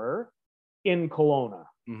 2004 in Kelowna.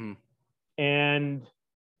 Mm-hmm. And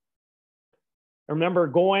I remember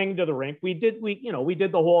going to the rink. We did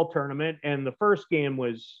the whole tournament, and the first game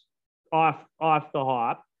was off the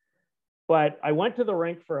hop. But I went to the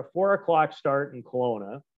rink for a 4:00 start in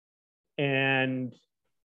Kelowna, and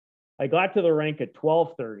I got to the rink at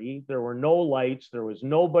 12:30. There were no lights. There was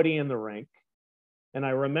nobody in the rink. And I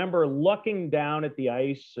remember looking down at the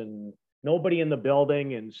ice and nobody in the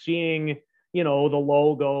building and seeing, the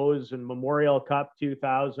logos and Memorial Cup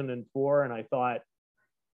 2004. And I thought,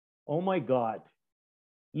 oh my God,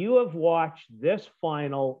 you have watched this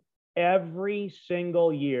final every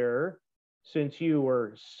single year since you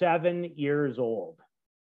were 7 years old.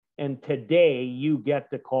 And today you get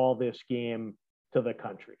to call this game to the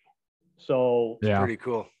country. So it's pretty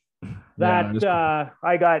cool.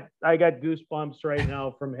 I got goosebumps right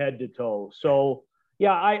now from head to toe. So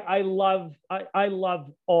yeah, I love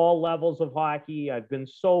all levels of hockey. I've been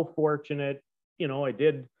so fortunate. I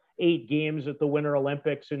did 8 games at the Winter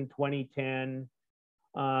Olympics in 2010,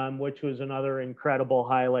 which was another incredible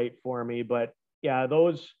highlight for me. But yeah,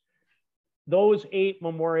 those 8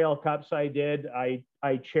 Memorial Cups I did, I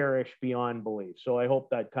cherish beyond belief. So I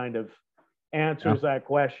hope that kind of answers that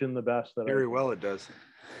question the best that very well it does.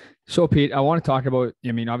 So Pete, I want to talk about,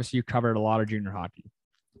 obviously you covered a lot of junior hockey,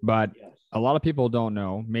 but a lot of people don't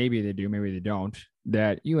know, maybe they do, maybe they don't,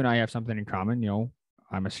 that you and I have something in common.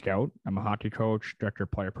 I'm a scout, I'm a hockey coach, director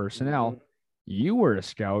of player personnel. Mm-hmm. You were a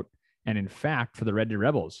scout, and in fact, for the Red Deer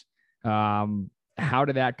Rebels. How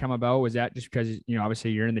did that come about? Was that just because,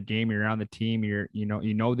 obviously you're in the game, you're on the team, you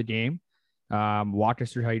know the game? Walk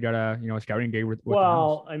us through how you got a scouting gig with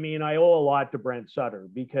well, I owe a lot to Brent Sutter,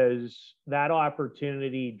 because that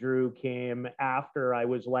opportunity, Drew, came after I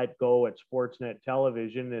was let go at Sportsnet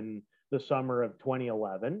Television in the summer of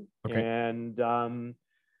 2011. Okay. And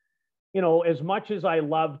as much as I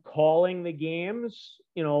loved calling the games,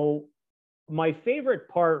 my favorite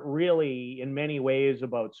part really in many ways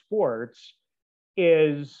about sports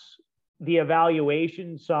is the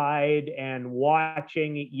evaluation side and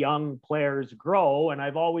watching young players grow. And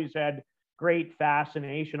I've always had great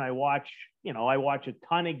fascination. I watch a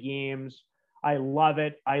ton of games. I love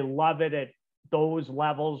it. I love it at those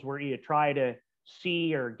levels where you try to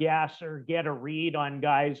see or guess or get a read on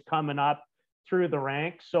guys coming up through the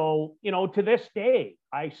ranks. So, to this day,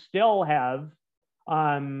 I still have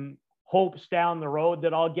hopes down the road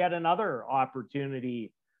that I'll get another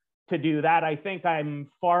opportunity to do that. I think I'm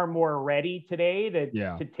far more ready today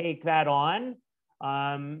to take that on.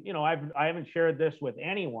 I haven't shared this with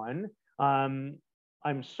anyone.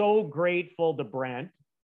 I'm so grateful to Brent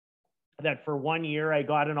that for 1 year I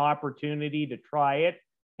got an opportunity to try it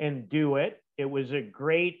and do it. It was a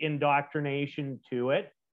great indoctrination to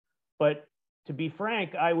it. But to be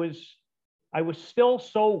frank, I was still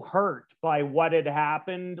so hurt by what had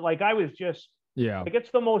happened. Like I was just, like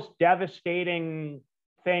it's the most devastating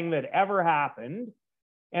thing that ever happened.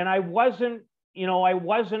 And I wasn't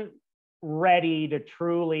ready to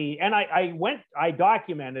truly, and I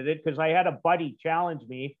documented it because I had a buddy challenge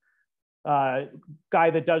me, guy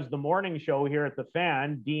that does the morning show here at the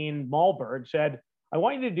Fan, Dean Malberg, said, I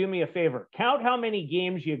want you to do me a favor. Count how many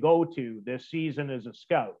games you go to this season as a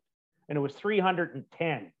scout. And it was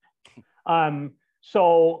 310.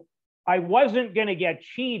 So I wasn't going to get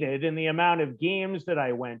cheated in the amount of games that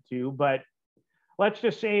I went to, but let's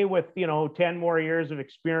just say with, 10 more years of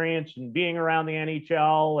experience and being around the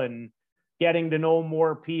NHL and getting to know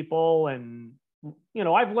more people. And,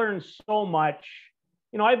 I've learned so much.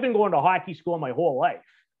 I've been going to hockey school my whole life.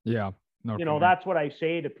 Yeah. No, that's what I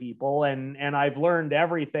say to people. And I've learned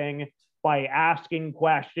everything by asking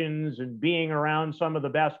questions and being around some of the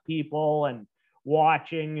best people and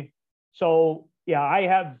watching. So yeah,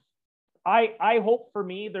 I hope for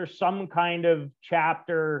me, there's some kind of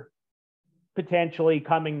chapter potentially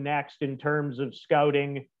coming next in terms of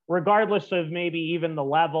scouting, regardless of maybe even the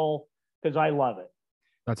level, because I love it.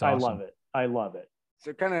 That's awesome. I love it.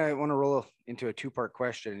 So kind of want to roll into a two-part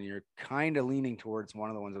question, and you're kind of leaning towards one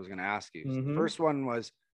of the ones I was going to ask you. So the first one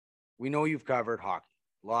was, we know you've covered hockey,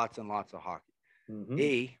 lots and lots of hockey.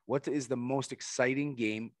 A, what is the most exciting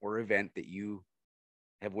game or event that you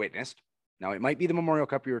have witnessed? Now, it might be the Memorial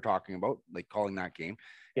Cup you were talking about, like calling that game.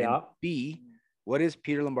 Yeah. And B, what is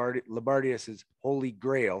Peter Loubardias's holy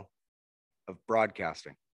grail of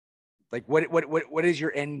broadcasting? Like, what is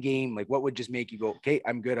your end game? Like, what would just make you go, okay,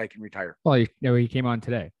 I'm good, I can retire? Well, he came on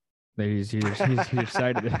today. He's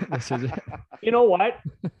excited. This is it. You know what,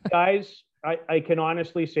 guys? I can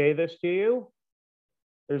honestly say this to you.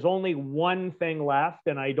 There's only one thing left,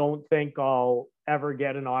 and I don't think I'll ever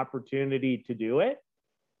get an opportunity to do it.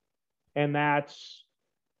 And that's,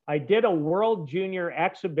 I did a World Junior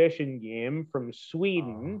exhibition game from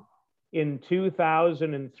Sweden in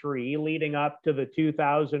 2003, leading up to the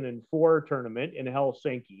 2004 tournament in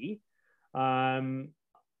Helsinki.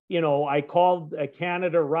 I called a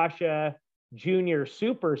Canada-Russia Junior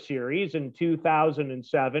Super Series in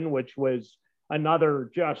 2007, which was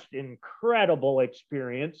another just incredible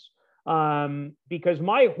experience, because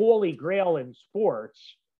my holy grail in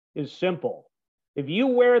sports is simple. If you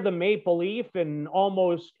wear the maple leaf in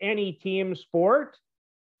almost any team sport,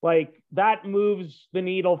 like that moves the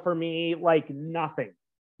needle for me like nothing.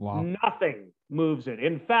 Wow. Nothing moves it.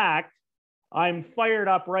 In fact, I'm fired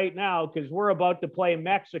up right now because we're about to play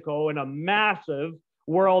Mexico in a massive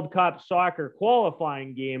World Cup soccer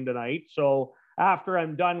qualifying game tonight. So after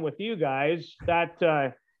I'm done with you guys,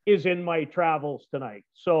 that is in my travels tonight.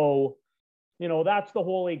 So, that's the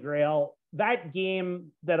holy grail. That game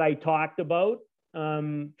that I talked about,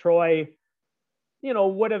 Troy,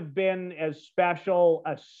 would have been as special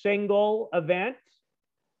a single event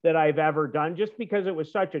that I've ever done, just because it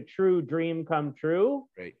was such a true dream come true.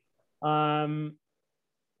 Right.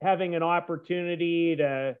 Having an opportunity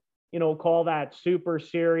to, call that Super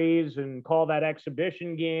Series and call that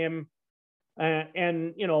exhibition game.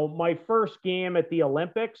 And my first game at the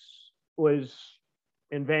Olympics was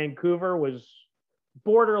in Vancouver, was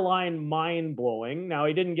borderline mind-blowing. Now,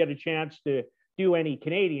 I didn't get a chance to do any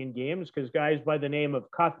Canadian games because guys by the name of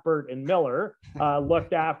Cuthbert and Miller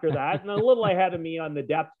looked after that, and a little ahead of me on the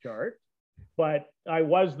depth chart. But I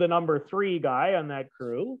was the number 3 guy on that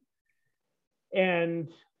crew. And,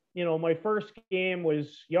 my first game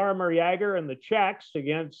was Jaromir Jagr and the Czechs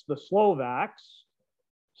against the Slovaks.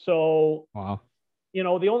 So, wow.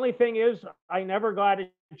 The only thing is I never got a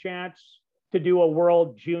chance to do a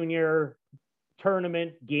World Junior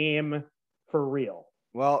tournament game for real.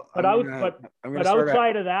 Well, but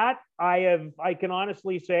outside of that, I can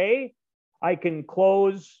honestly say I can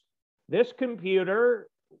close this computer,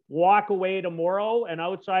 walk away tomorrow, and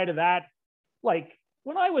outside of that, like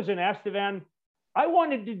when I was in Estevan, I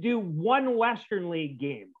wanted to do one Western League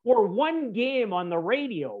game or one game on the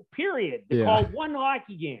radio, period, to call one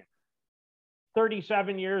hockey game.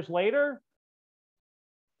 37 years later,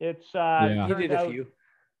 it's you did a few.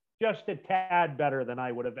 just a tad better than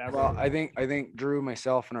I would have ever. Well, I think Drew,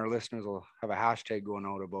 myself, and our listeners will have a hashtag going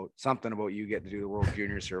out about something about you getting to do the World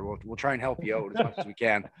Juniors here. We'll try and help you out as much as we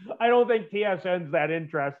can. I don't think TSN's that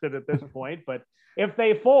interested at this point, but if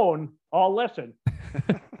they phone, I'll listen.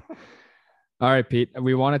 All right, Pete,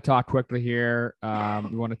 we want to talk quickly here.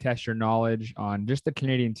 We want to test your knowledge on just the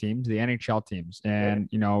Canadian teams, the NHL teams, and,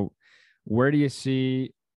 where do you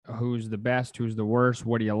see who's the best, who's the worst?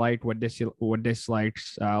 What do you like? What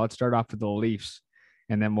dislikes? Let's start off with the Leafs,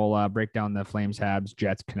 and then we'll break down the Flames, Habs,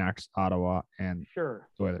 Jets, Canucks, Ottawa, and Sure.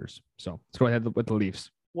 Oilers. So let's go ahead with the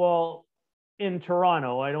Leafs. Well, in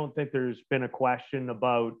Toronto, I don't think there's been a question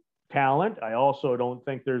about talent. I also don't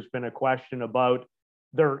think there's been a question about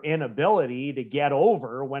their inability to get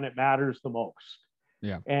over when it matters the most.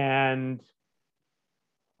 Yeah. And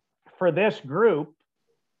for this group,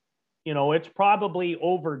 it's probably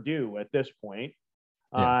overdue at this point.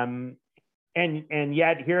 Yeah. And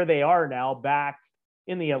yet here they are now back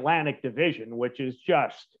in the Atlantic Division, which is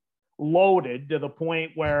just loaded to the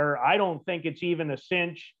point where I don't think it's even a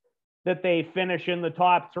cinch that they finish in the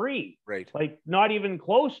top three. Right. Like not even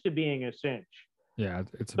close to being a cinch. Yeah.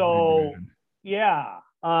 It's so, yeah.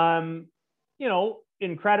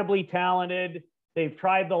 Incredibly talented. They've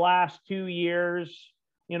tried the last 2 years,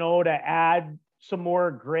 to add some more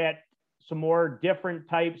grit, some more different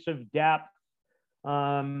types of depth.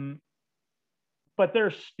 But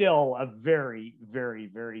they're still a very, very,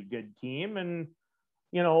 very good team. And,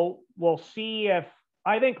 we'll see if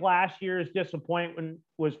I think last year's disappointment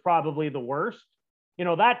was probably the worst.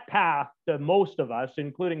 That path to most of us,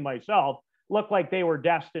 including myself, looked like they were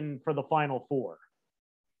destined for the Final Four.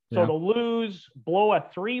 So to lose, blow a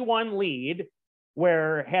 3-1 lead,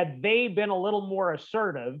 where had they been a little more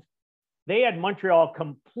assertive, they had Montreal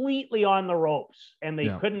completely on the ropes, and they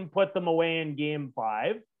couldn't put them away in Game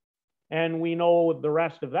 5. And we know the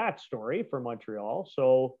rest of that story for Montreal.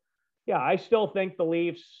 So, yeah, I still think the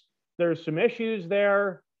Leafs, there's some issues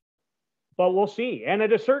there, but we'll see. And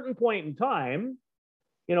at a certain point in time,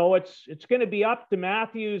 it's going to be up to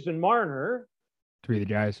Matthews and Marner to be the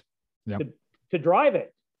guys to drive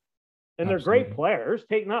it. And Absolutely. They're great players.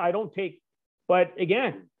 But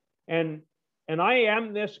again, and I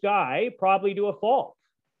am this guy probably to a fault.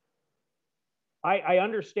 I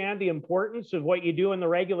understand the importance of what you do in the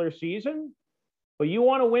regular season, but you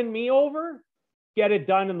want to win me over, get it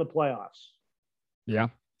done in the playoffs. Yeah.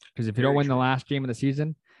 Because if you don't win the last game of the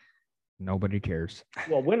season, nobody cares.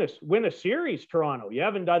 Well, win a series, Toronto. You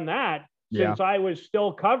haven't done that since I was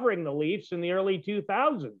still covering the Leafs in the early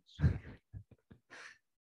 2000s.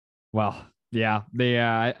 Well, yeah,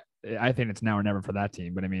 I think it's now or never for that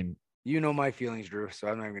team. But I mean, my feelings, Drew, so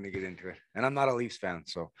I'm not going to get into it. And I'm not a Leafs fan,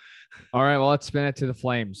 so. All right, well, let's spin it to the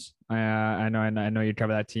Flames. I know you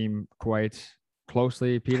cover that team quite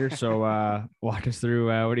closely, Peter. So walk us through.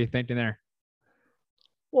 What are you thinking there?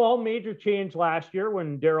 Well, major change last year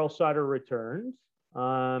when Daryl Sutter returned.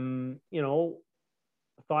 Thought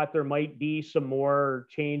there might be some more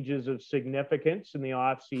changes of significance in the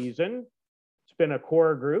offseason. It's been a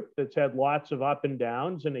core group that's had lots of up and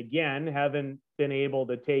downs, and again, haven't been able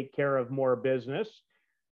to take care of more business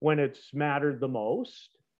when it's mattered the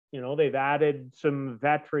most. They've added some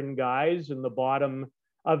veteran guys in the bottom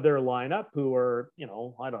of their lineup who are,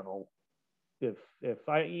 I don't know if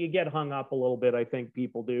you get hung up a little bit, I think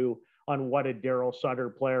people do, on what a Daryl Sutter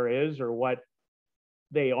player is or what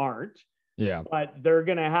they aren't. Yeah. But they're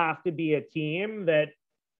going to have to be a team that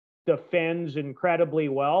defends incredibly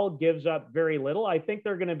well, gives up very little. I think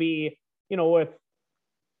they're going to be, with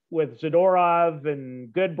Zadorov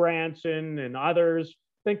and Goodbranson and others,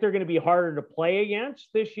 I think they're going to be harder to play against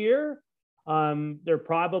this year. They're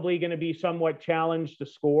probably going to be somewhat challenged to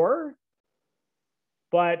score.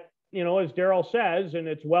 But, as Daryl says, and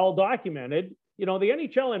it's well documented, the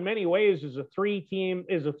NHL in many ways is a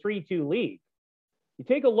 3-2 league. You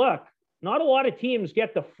take a look, not a lot of teams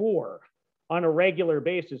get to 4 on a regular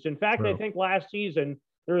basis. In fact, True. I think last season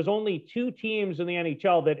there was only 2 teams in the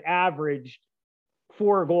NHL that averaged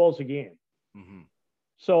 4 goals a game. Mm-hmm.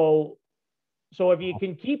 So if you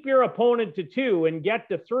can keep your opponent to 2 and get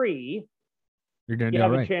to 3, you're going to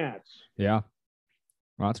have right. a chance. Yeah.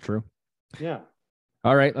 Well, that's true. Yeah.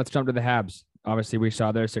 All right, let's jump to the Habs. Obviously, we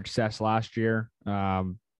saw their success last year.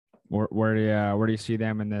 Where do you see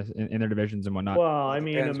them in their divisions and whatnot? Well, I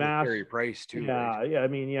mean, the mass Carey Price too. Yeah, right? yeah. I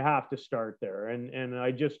mean, you have to start there, and I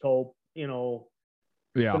just hope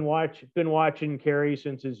Yeah. been watching Carey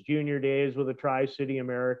since his junior days with the Tri-City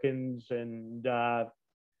Americans, and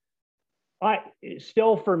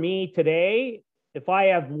for me today, if I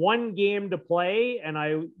have one game to play and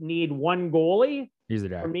I need one goalie, He's the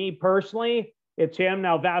guy. for me personally, it's him.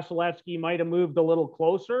 Now, Vasilevsky might have moved a little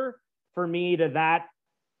closer for me to that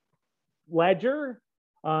ledger.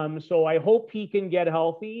 So I hope he can get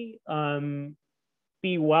healthy,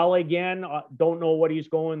 be well again. Don't know what he's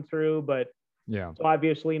going through, but Yeah. it's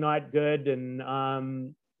obviously not good. And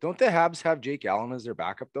Don't the Habs have Jake Allen as their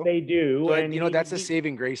backup though? they do. So, and that's a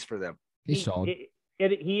saving grace for them. He's solid.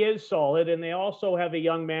 He is solid. And they also have a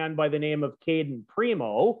young man by the name of Caden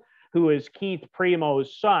Primo, who is Keith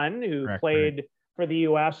Primo's son, who played for the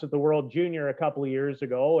U.S. at the World Junior a couple of years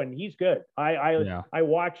ago, and he's good. I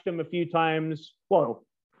watched him a few times, well,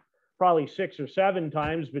 probably 6 or 7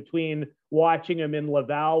 times between watching him in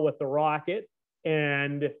Laval with the Rocket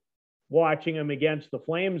and watching him against the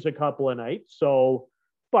Flames a couple of nights. So,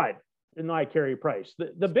 but not Carey Price.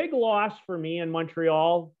 The big loss for me in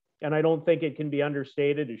Montreal, and I don't think it can be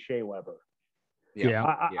understated, is Shea Weber. Yeah.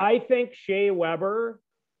 I think Shea Weber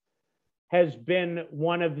has been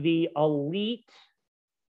one of the elite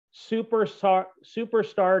superstar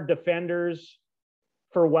defenders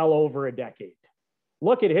for well over a decade.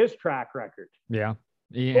 Look at his track record. Yeah.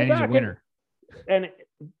 And he's a winner. And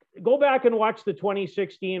go back and watch the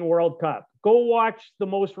 2016 World Cup. Go watch the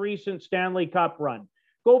most recent Stanley Cup run.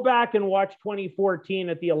 Go back and watch 2014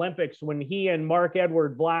 at the Olympics when he and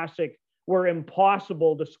Marc-Edouard Vlasic were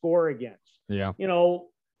impossible to score against. Yeah.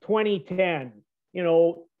 2010,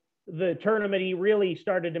 the tournament he really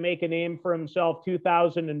started to make a name for himself,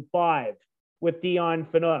 2005, with Dion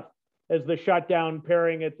Phaneuf as the shutdown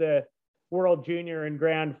pairing at the World Junior in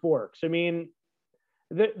Grand Forks. I mean,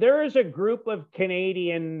 there is a group of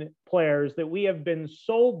Canadian players that we have been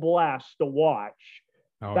so blessed to watch.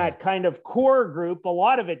 Kind of core group, a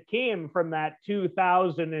lot of it came from that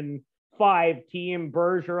 2005 team: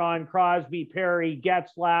 Bergeron, Crosby, Perry,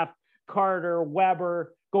 Getzlaf, Carter,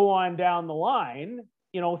 Weber, go on down the line.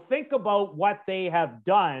 Think about what they have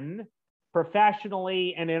done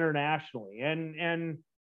professionally and internationally. And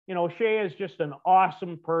Shea is just an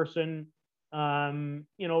awesome person.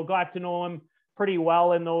 Got to know him pretty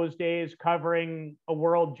well in those days, covering a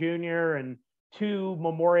World Junior and 2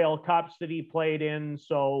 Memorial Cups that he played in.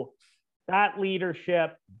 So that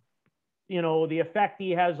leadership, the effect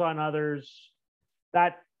he has on others,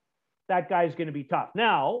 that guy's going to be tough.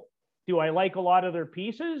 Now, do I like a lot of their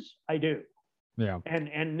pieces? I do. Yeah.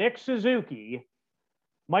 And Nick Suzuki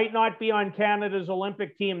might not be on Canada's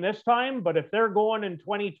Olympic team this time, but if they're going in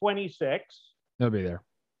 2026, they'll be there.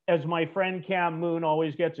 As my friend Cam Moon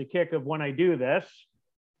always gets a kick of when I do this,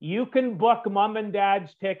 you can book mom and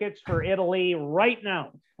dad's tickets for Italy right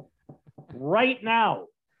now. Right now.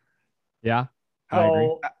 Yeah.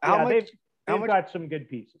 So they've got some good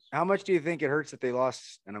pieces. How much do you think it hurts that they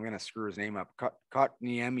lost, and I'm going to screw his name up,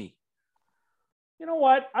 Kotkaniemi? You know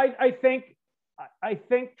what? I think,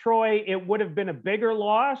 Troy, it would have been a bigger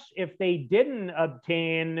loss if they didn't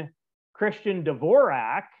obtain Christian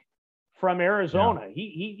Dvorak from Arizona. Yeah.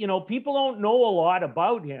 He people don't know a lot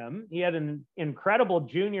about him. He had an incredible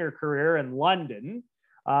junior career in London.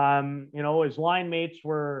 His line mates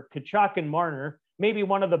were Tkachuk and Marner, maybe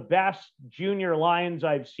one of the best junior lines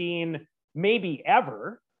I've seen maybe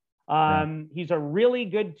ever. He's a really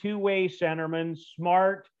good two-way centerman,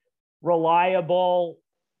 smart, reliable.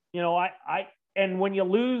 And when you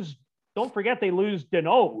lose, don't forget they lose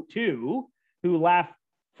Deneau too, who left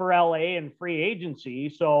for LA in free agency.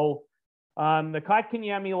 So the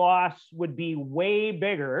Kotkaniemi loss would be way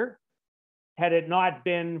bigger had it not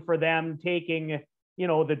been for them taking,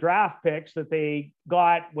 the draft picks that they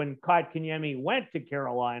got when Kotkaniemi went to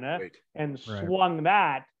Carolina and swung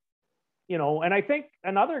that, and I think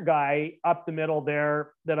another guy up the middle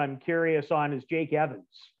there that I'm curious on is Jake Evans.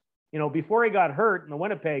 Before he got hurt in the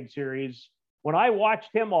Winnipeg series, when I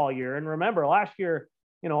watched him all year, and remember last year,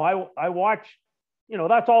 I watched,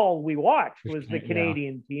 that's all we watched was the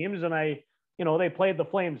Canadian teams. And they played the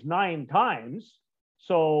Flames 9 times.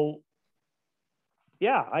 So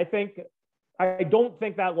yeah, I don't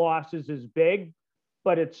think that loss is as big,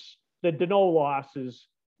 but it's the Deneau loss is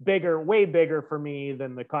bigger, way bigger for me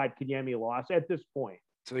than the Kotkaniemi loss at this point.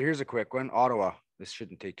 So here's a quick one. Ottawa. This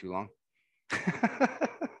shouldn't take too long.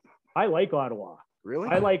 I like Ottawa. Really?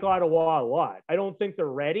 I like Ottawa a lot. I don't think they're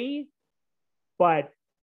ready, but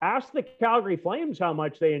ask the Calgary Flames how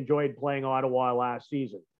much they enjoyed playing Ottawa last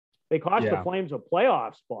season. They cost the Flames a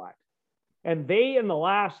playoff spot. And they, in the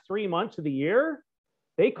last 3 months of the year,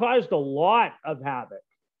 they caused a lot of havoc.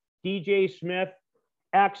 DJ Smith,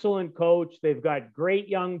 excellent coach. They've got great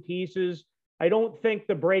young pieces. I don't think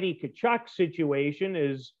the Brady Tkachuk situation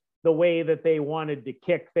is the way that they wanted to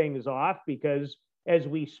kick things off, because as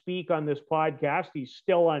we speak on this podcast, he's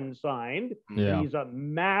still unsigned. Yeah. He's a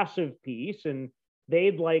massive piece, and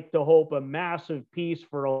they'd like to hope a massive piece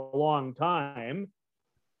for a long time.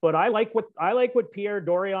 But I like what Pierre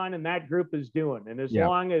Dorion and that group is doing. And as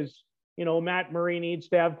long as, Matt Murray needs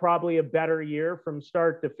to have probably a better year from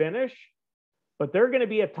start to finish, but they're going to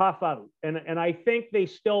be a tough out. And I think they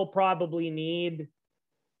still probably need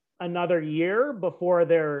another year before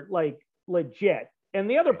they're like legit. And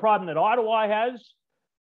the other problem that Ottawa has,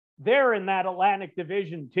 they're in that Atlantic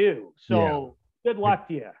Division too. So good luck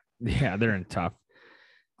to you. Yeah, they're in tough.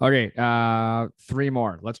 Okay, 3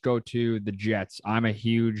 more. Let's go to the Jets. I'm a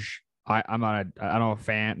a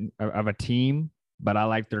fan of a team, but I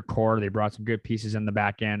like their core. They brought some good pieces in the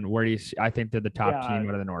back end. Where do you see? I think they're the top team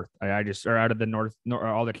out of the North. Out of the North,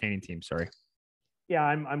 all the Canadian teams. Sorry. Yeah,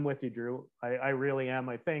 I'm with you, Drew. I really am.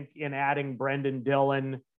 I think in adding Brendan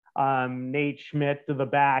Dillon, Nate Schmidt to the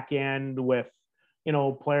back end with,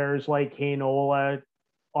 players like Heinola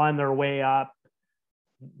on their way up,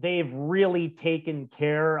 they've really taken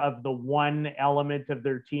care of the one element of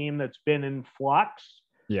their team that's been in flux.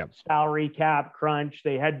 Yeah. Salary cap crunch.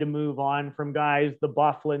 They had to move on from guys, the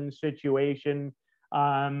Bufflin situation.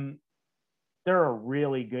 They're a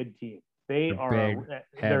really good team.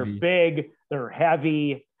 They're big, they're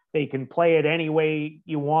heavy. They can play it any way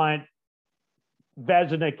you want.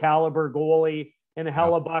 Vezina caliber goalie and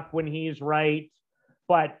Hellebuck when he's right.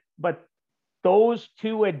 But those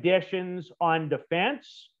 2 additions on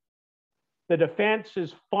defense, the defense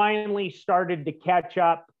has finally started to catch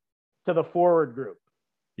up to the forward group.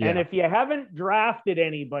 Yeah. And if you haven't drafted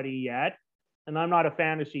anybody yet, and I'm not a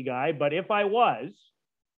fantasy guy, but if I was,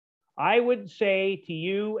 I would say to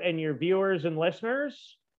you and your viewers and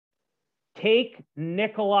listeners, take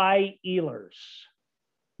Nikolai Ehlers.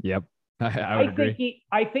 Yep. I would agree.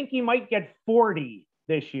 I think he might get 40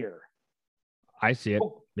 this year. I see it.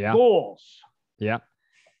 Yeah. Goals. Yeah.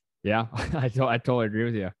 Yeah. I totally agree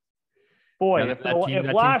with you. Boy,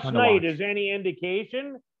 if last night is any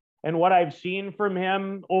indication and what I've seen from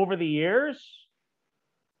him over the years,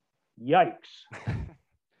 yikes.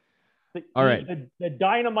 All right. The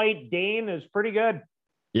Dynamite Dane is pretty good.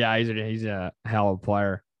 Yeah, he's a hell of a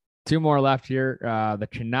player. 2 more left here. The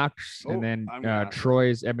Canucks and then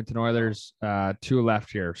Troy's Edmonton Oilers. 2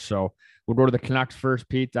 left here. So we'll go to the Canucks first,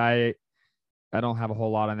 Pete. I don't have a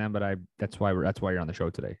whole lot on them, but that's why you're on the show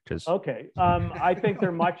today. Okay. I think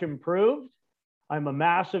they're much improved. I'm a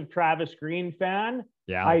massive Travis Green fan.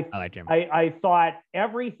 Yeah, I like him. I thought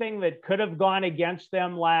everything that could have gone against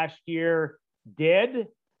them last year did.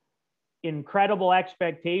 Incredible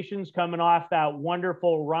expectations coming off that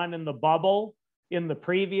wonderful run in the bubble in the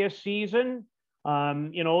previous season.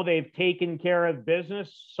 They've taken care of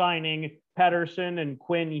business signing Pettersson and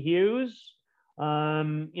Quinn Hughes.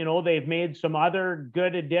 They've made some other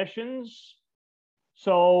good additions.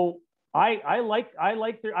 So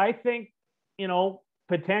I think,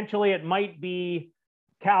 potentially it might be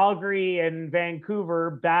Calgary and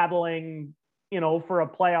Vancouver battling, for a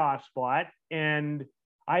playoff spot. And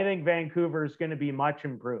I think Vancouver is going to be much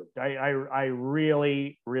improved. I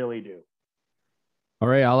really, really do. All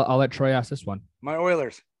right. I'll let Troy ask this one. My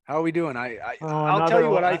Oilers. How are we doing? I'll tell you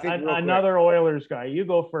what I think. Another Oilers guy. You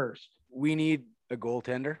go first. We need a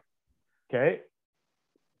goaltender. Okay.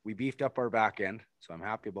 We beefed up our back end, so I'm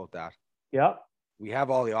happy about that. Yep. We have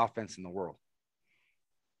all the offense in the world.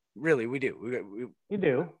 Really, we do. You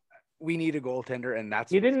do. We need a goaltender, and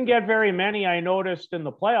that's. You didn't get very many, I noticed, in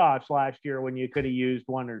the playoffs last year when you could have used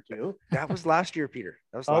 1 or 2. That was last year, Peter.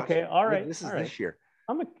 That was last year. All right. This is this year.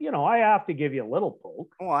 I have to give you a little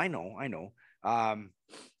poke. Oh, I know.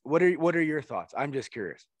 What are your thoughts? I'm just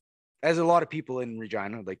curious. As a lot of people in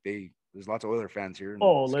Regina, there's lots of Oiler fans here.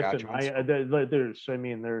 Oh, listen,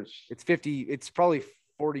 there's it's 50. It's probably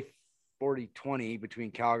 40-20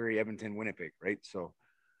 between Calgary, Edmonton, Winnipeg, right? So,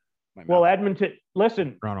 Edmonton.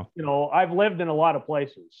 Listen, Toronto. I've lived in a lot of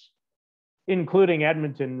places, including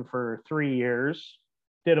Edmonton for 3 years.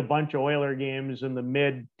 Did a bunch of Oiler games in the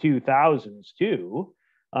mid 2000s too.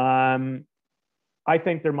 I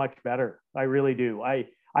think they're much better. I really do. I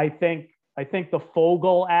think the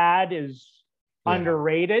Fogle ad is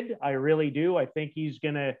underrated. I really do. I think he's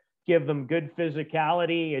going to give them good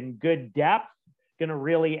physicality and good depth. Going to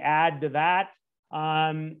really add to that.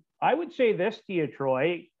 I would say this to you,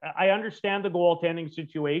 Troy. I understand the goaltending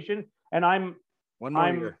situation, and I'm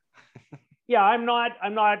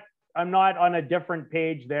not on a different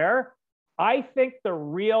page there. I think the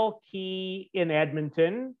real key in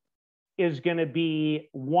Edmonton is going to be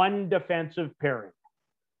one defensive pairing.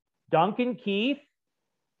 Duncan Keith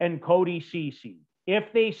and Cody Ceci.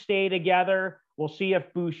 If they stay together, we'll see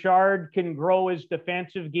if Bouchard can grow his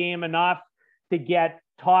defensive game enough to get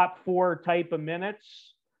top 4 type of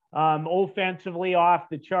minutes. Offensively off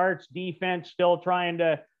the charts, defense still trying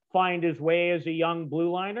to find his way as a young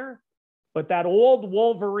blue liner. But that old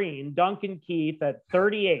Wolverine, Duncan Keith at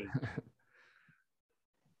 38,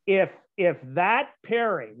 if that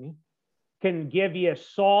pairing can give you a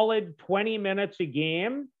solid 20 minutes a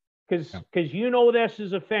game, because you know this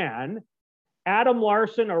as a fan, Adam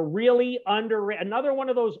Larson, a really another one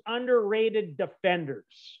of those underrated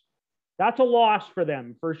defenders. That's a loss for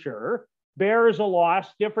them for sure. Bear is a loss,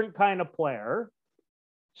 different kind of player.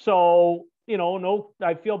 So, no,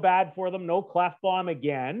 I feel bad for them. No Clefbaum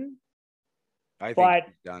again. I think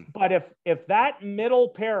he's done. But if that middle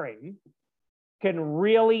pairing can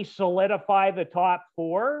really solidify the top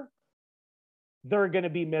four, they're going to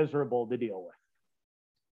be miserable to deal with.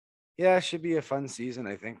 Yeah, it should be a fun season,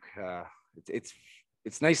 I think.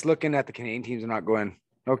 It's nice looking at the Canadian teams and not going,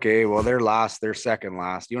 okay, well, they're last, they're second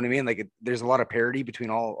last. You know what I mean? Like, there's a lot of parity between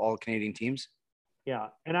all Canadian teams. Yeah.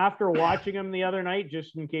 And after watching them the other night,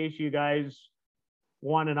 just in case you guys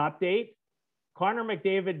want an update, Connor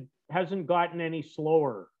McDavid hasn't gotten any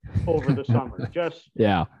slower over the summer. Just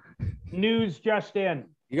news just in.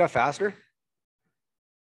 You got faster?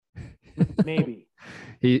 Maybe.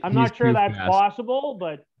 I'm not sure that's possible,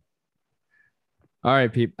 but. All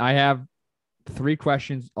right, Pete. I have 3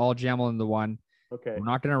 questions all jammed into one. Okay. I'm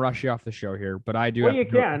not going to rush you off the show here, but I do. Well, you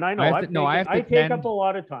can. I know. I take up a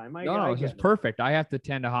lot of time. No, this is perfect. I have to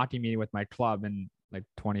attend a hockey meeting with my club in like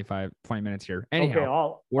 20 minutes here.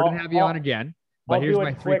 Anyhow, we're going to have you on again, but here's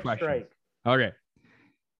my 3 questions. Strike. Okay.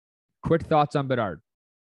 Quick thoughts on Bedard.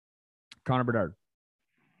 Connor Bedard.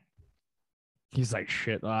 He's like,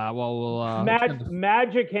 shit.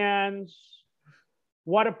 Magic hands.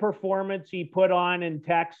 What a performance he put on in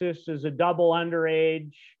Texas as a double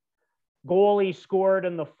underage. Goal he scored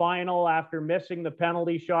in the final after missing the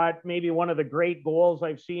penalty shot. Maybe one of the great goals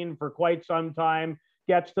I've seen for quite some time.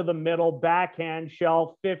 Gets to the middle, backhand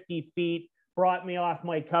shelf, 50 feet. Brought me off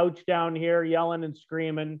my couch down here, yelling and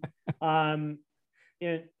screaming. And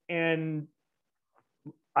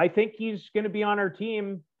I think he's going to be on our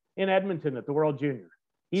team in Edmonton at the World Junior.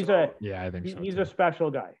 I think so. He's a special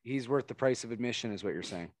guy. He's worth the price of admission, is what you're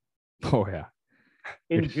saying. Oh yeah.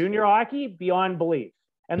 In junior hockey, beyond belief.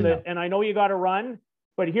 And I know you got to run,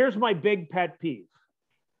 but here's my big pet peeve.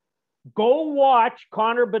 Go watch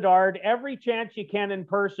Connor Bedard every chance you can in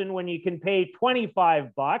person when you can pay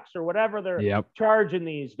 $25 or whatever they're charging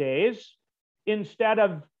these days, instead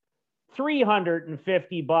of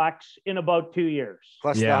 $350 in about 2 years.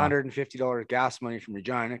 Plus the $150 gas money from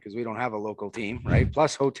Regina, because we don't have a local team, right?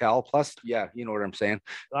 Plus hotel, plus, you know what I'm saying.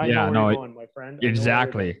 I know where you're going, my friend.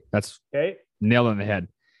 Exactly. That's nail in the head.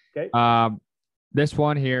 Okay. This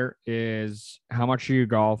one here is, how much do you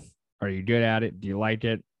golf? Are you good at it? Do you like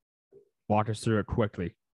it? Walk us through it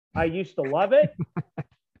quickly. I used to love it.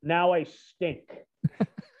 Now I stink.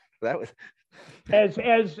 That was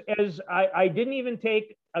as I didn't even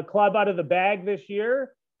take a club out of the bag this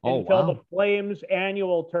year until the Flames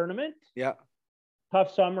annual tournament. Yeah.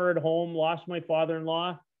 Tough summer at home, lost my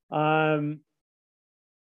father-in-law. I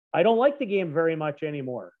don't like the game very much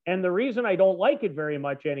anymore. And the reason I don't like it very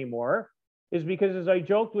much anymore is because, as I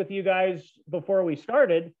joked with you guys before we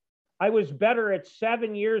started, I was better at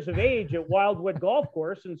 7 years of age at Wildwood Golf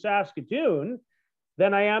Course in Saskatoon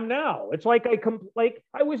than I am now. It's like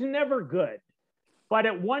I was never good. But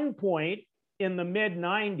at one point in the mid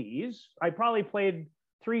 90s, I probably played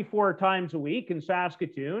 3-4 times a week in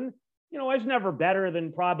Saskatoon. I was never better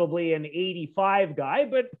than probably an 85 guy,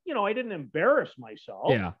 but I didn't embarrass myself.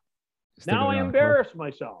 Yeah. Now I embarrass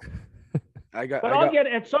myself. I'll get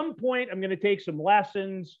at some point, I'm going to take some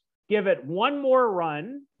lessons, give it one more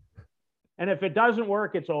run. And if it doesn't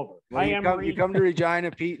work, it's over. Well, you come to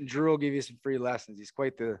Regina, Pete, and Drew will give you some free lessons. He's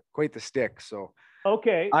quite the stick. So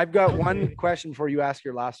okay. I've got one question before you ask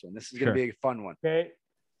your last one. This is going to be a fun one. Okay.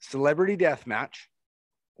 Celebrity death match.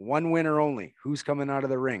 One winner only. Who's coming out of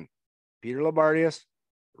the ring? Peter Labardius,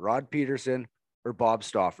 Rod Peterson, or Bob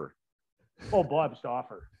Stauffer? Oh, Bob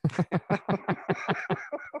Stauffer.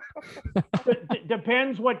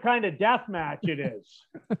 Depends what kind of death match it is.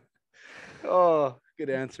 Oh, good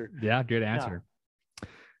answer. Yeah, good answer. Yeah.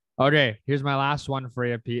 Okay, here's my last one for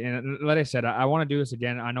you, Pete. And like I said, I want to do this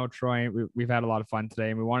again. I know, Troy, we've had a lot of fun today,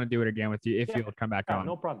 and we want to do it again with you if you'll come back on.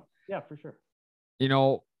 No problem. Yeah, for sure.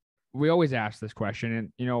 We always ask this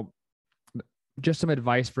question, and, just some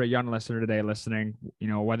advice for a young listener today listening,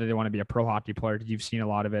 whether they want to be a pro hockey player, because you've seen a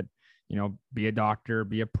lot of it, be a doctor,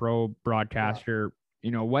 be a pro broadcaster,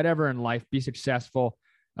 whatever in life, be successful.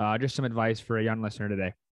 Just some advice for a young listener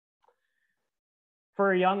today.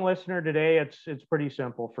 For a young listener today, it's pretty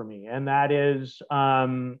simple for me. And that is,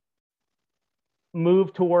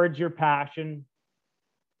 move towards your passion.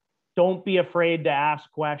 Don't be afraid to ask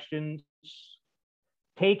questions.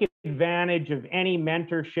 Take advantage of any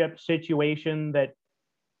mentorship situation that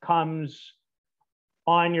comes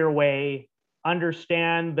on your way.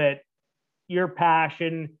 Understand that your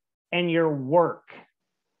passion and your work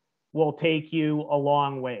will take you a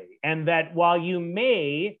long way. And that while you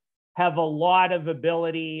may have a lot of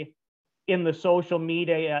ability in the social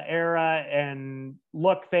media era and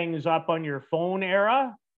look things up on your phone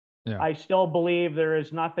era, I still believe there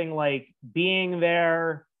is nothing like being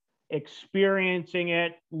there, experiencing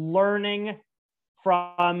it, learning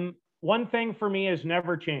from. One thing for me has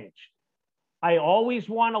never changed. I always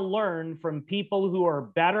want to learn from people who are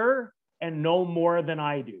better and know more than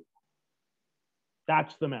I do.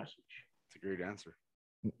 That's the message. It's a great answer.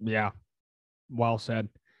 Yeah. Well said.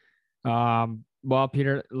 Well,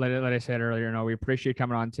 Peter, like I said earlier, we appreciate you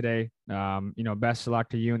coming on today. Best of luck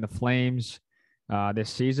to you and the Flames this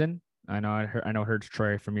season. I know it hurts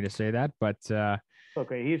Troy for me to say that, but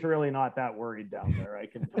okay, he's really not that worried down there, I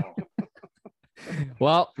can tell.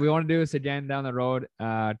 Well, we want to do this again down the road.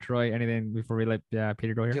 Troy, anything before we let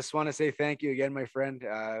Peter go here? Just want to say thank you again, my friend.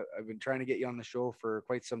 I've been trying to get you on the show for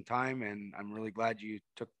quite some time, and I'm really glad you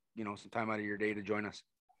took some time out of your day to join us.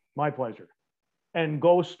 My pleasure. And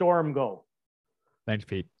go Storm, go. Thanks,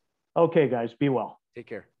 Pete. Okay, guys, be well. Take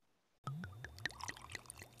care.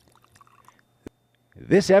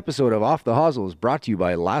 This episode of Off the Hosel is brought to you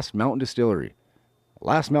by Last Mountain Distillery.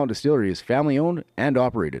 Last Mountain Distillery is family-owned and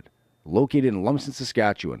operated, located in Lumsden,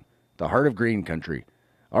 Saskatchewan, the heart of grain country.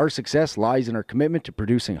 Our success lies in our commitment to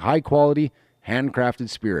producing high-quality, handcrafted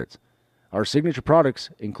spirits. Our signature products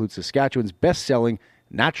include Saskatchewan's best-selling,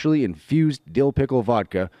 naturally infused dill pickle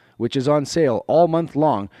vodka, which is on sale all month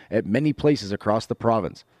long at many places across the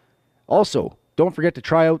province. Also, don't forget to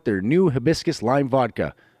try out their new hibiscus lime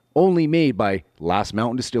vodka, only made by Last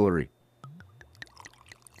Mountain Distillery.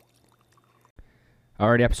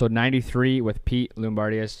 Alrighty, episode 93 with Pete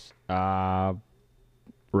Lumbardius.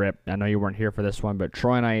 Rip, I know you weren't here for this one, but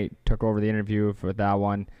Troy and I took over the interview for that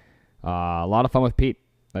one. A lot of fun with Pete.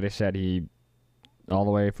 Like I said, he all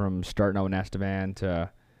the way from starting out in Estevan to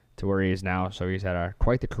where he is now. So he's had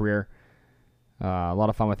quite the career. A lot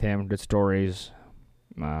of fun with him. Good stories.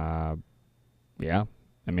 Yeah.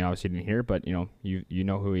 I mean, obviously you didn't hear, but you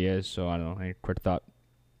know who he is. So I don't know. Any quick thought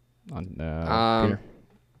on Peter?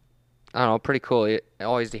 I don't know. Pretty cool.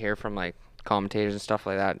 Always to hear from like commentators and stuff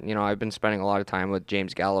like that. I've been spending a lot of time with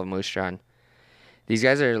James Gallo of Moose Jaw, and these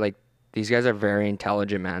guys are very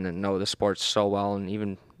intelligent, man, and know the sport so well, and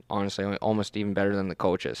even honestly almost even better than the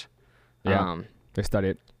coaches. Yeah, they study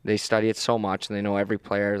it. They study it so much, and they know every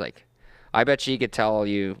player. Like, I bet you he could tell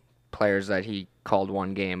you players that he called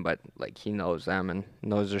one game, but like he knows them and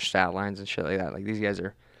knows their stat lines and shit like that. Like, these guys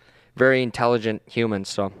are very intelligent humans,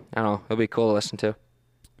 so I don't know. It'll be cool to listen to.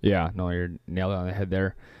 Yeah, no, you're nailed it on the head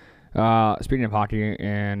there. Speaking of hockey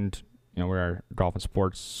and we're golf and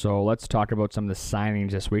sports, so let's talk about some of the signings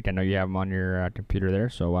this week. I know you have them on your computer there,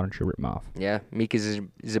 so why don't you rip them off? Yeah, Mika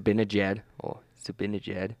Zibanejad. Oh,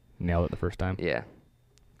 Zibanejad. Nailed it the first time. Yeah.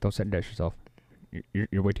 Don't second guess yourself.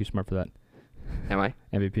 You're way too smart for that. Am I?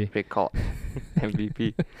 MVP. Big call.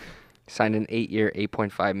 MVP. Signed an 8-year,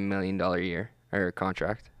 $8.5 million year or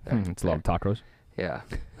contract. It's a lot of tacos. Yeah,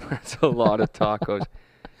 that's a lot of tacos.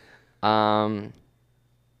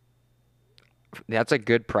 That's a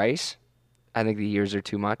good price. I think the years are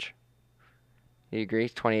too much. You agree?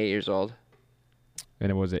 28 years old. And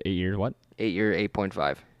it was 8 years, what? 8-year,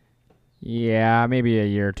 8.5. Yeah, maybe a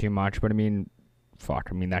year too much, but I mean,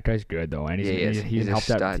 that guy's good though, and he's helped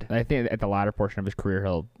out. I think at the latter portion of his career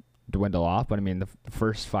he'll dwindle off, but I mean the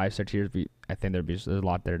first 5-6 years, I think there's a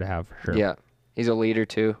lot there to have. For sure. Yeah, he's a leader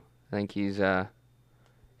too. I think he's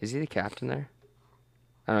is he the captain there?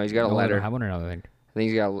 I don't know. He's got a letter. I don't have one or another thing. I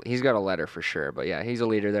think he's got a letter for sure. But yeah, he's a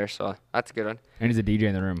leader there, so that's a good one. And he's a DJ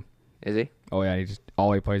in the room. Is he? Oh yeah,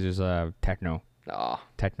 all he plays is techno. Oh.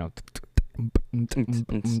 Techno.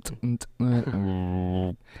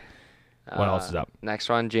 What else is up? Next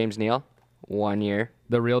one, James Neal, 1 year.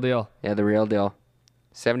 The real deal. Yeah, the real deal.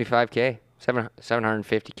 $75K,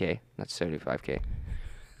 $750K. That's $75K.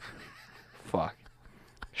 Fuck.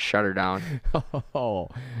 Shut her down. Oh,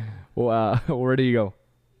 well, where do you go?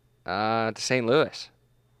 To St. Louis.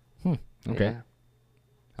 Okay. Yeah.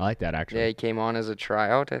 I like that, actually. Yeah, he came on as a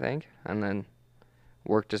tryout, I think, and then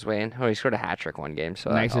worked his way in. Oh, he scored a hat trick one game,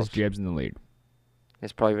 so nicest jibs in the league.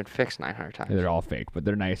 It's probably been fixed 900 times. Yeah, they're all fake, but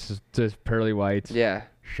they're nice. Just pearly whites. Yeah.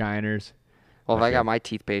 Shiners. Well, if I got my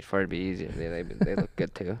teeth paid for, it'd be easier. They look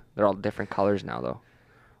good too. They're all different colors now, though.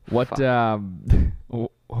 What?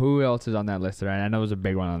 Who else is on that list? I know there's a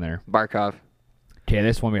big one on there. Barkov. Okay,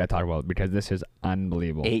 this one we got to talk about because this is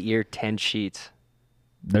unbelievable. 8-year, 10 sheets.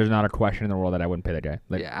 There's not a question in the world that I wouldn't pay that guy.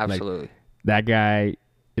 Yeah, absolutely. That guy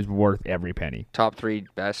is worth every penny. Top 3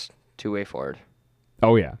 best two-way forward.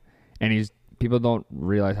 Oh, yeah. And people don't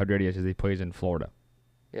realize how good he is because he plays in Florida.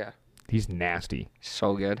 Yeah. He's nasty.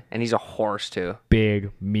 So good. And he's a horse, too. Big,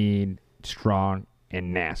 mean, strong,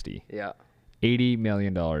 and nasty. Yeah. $80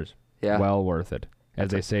 million. Yeah. Well worth it.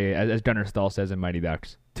 As they say, as Gunnar Stahl says in Mighty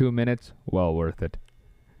Ducks, 2 minutes, well worth it.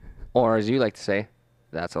 Or as you like to say,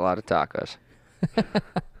 that's a lot of tacos.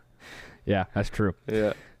 Yeah, that's true.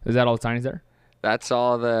 Yeah. Is that all the signings there? That's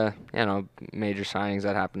all the, major signings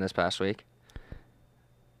that happened this past week.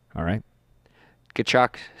 All right.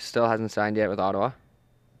 Kachuk still hasn't signed yet with Ottawa.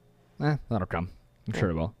 That'll come. I'm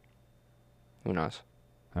sure it will. Who knows?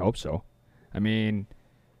 I hope so. I mean,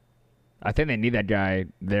 I think they need that guy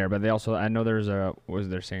there, but they also, I know there's a, what was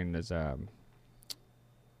they're saying is,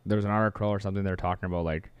 there was an article or something they're talking about,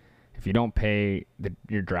 like, if you don't pay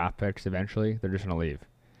your draft picks eventually, they're just going to leave.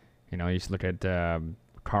 You just look at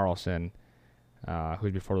Carlson,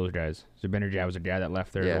 who's before those guys. Zibanejad was a guy that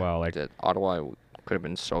left there as well. Like, Ottawa could have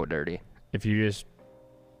been so dirty. If you just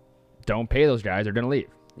don't pay those guys, they're going to leave.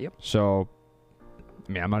 Yep. So,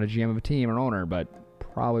 I mean, I'm not a GM of a team or an owner, but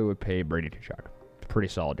probably would pay Brady Tkachuk. Pretty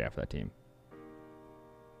solid guy for that team.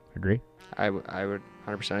 Agree? I would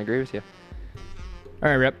 100% agree with you. All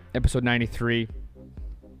right, Rep. Episode 93.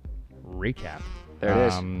 Recap. There it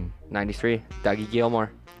is. 93. Dougie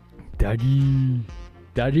Gilmore.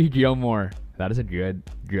 Dougie Gilmore. That is a good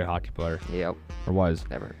hockey player. Yep. Or was.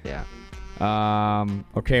 Never. Yeah.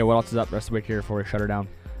 Okay, what else is up rest of the week here before we shut her down?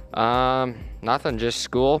 Nothing. Just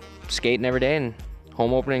school, skating every day, and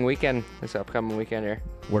home opening weekend. This upcoming weekend here.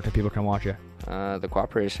 Where can people come watch you? The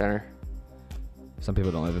Cooperative Center. Some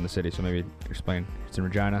people don't live in the city, so maybe explain. It's in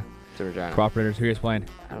Regina. It's in Regina. Cooperators, who are you guys playing?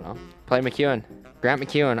 I don't know. Play McEwen. Grant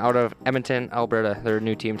McEwen out of Edmonton, Alberta. They're a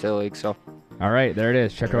new team to the league, so. All right, there it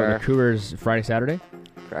is. Check out the Cougars Friday, Saturday.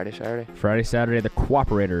 Friday, Saturday, the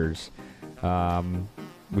Cooperators.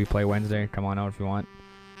 We play Wednesday. Come on out if you want.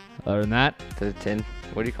 Other than that, to the tin.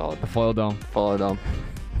 What do you call it? The Foil Dome. Foil Dome.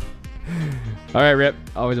 All right, Rip.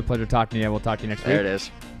 Always a pleasure talking to you. We'll talk to you next week. There it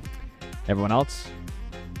is. Everyone else,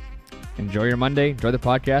 enjoy your Monday. Enjoy the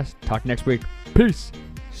podcast. Talk next week. Peace.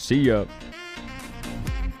 See ya.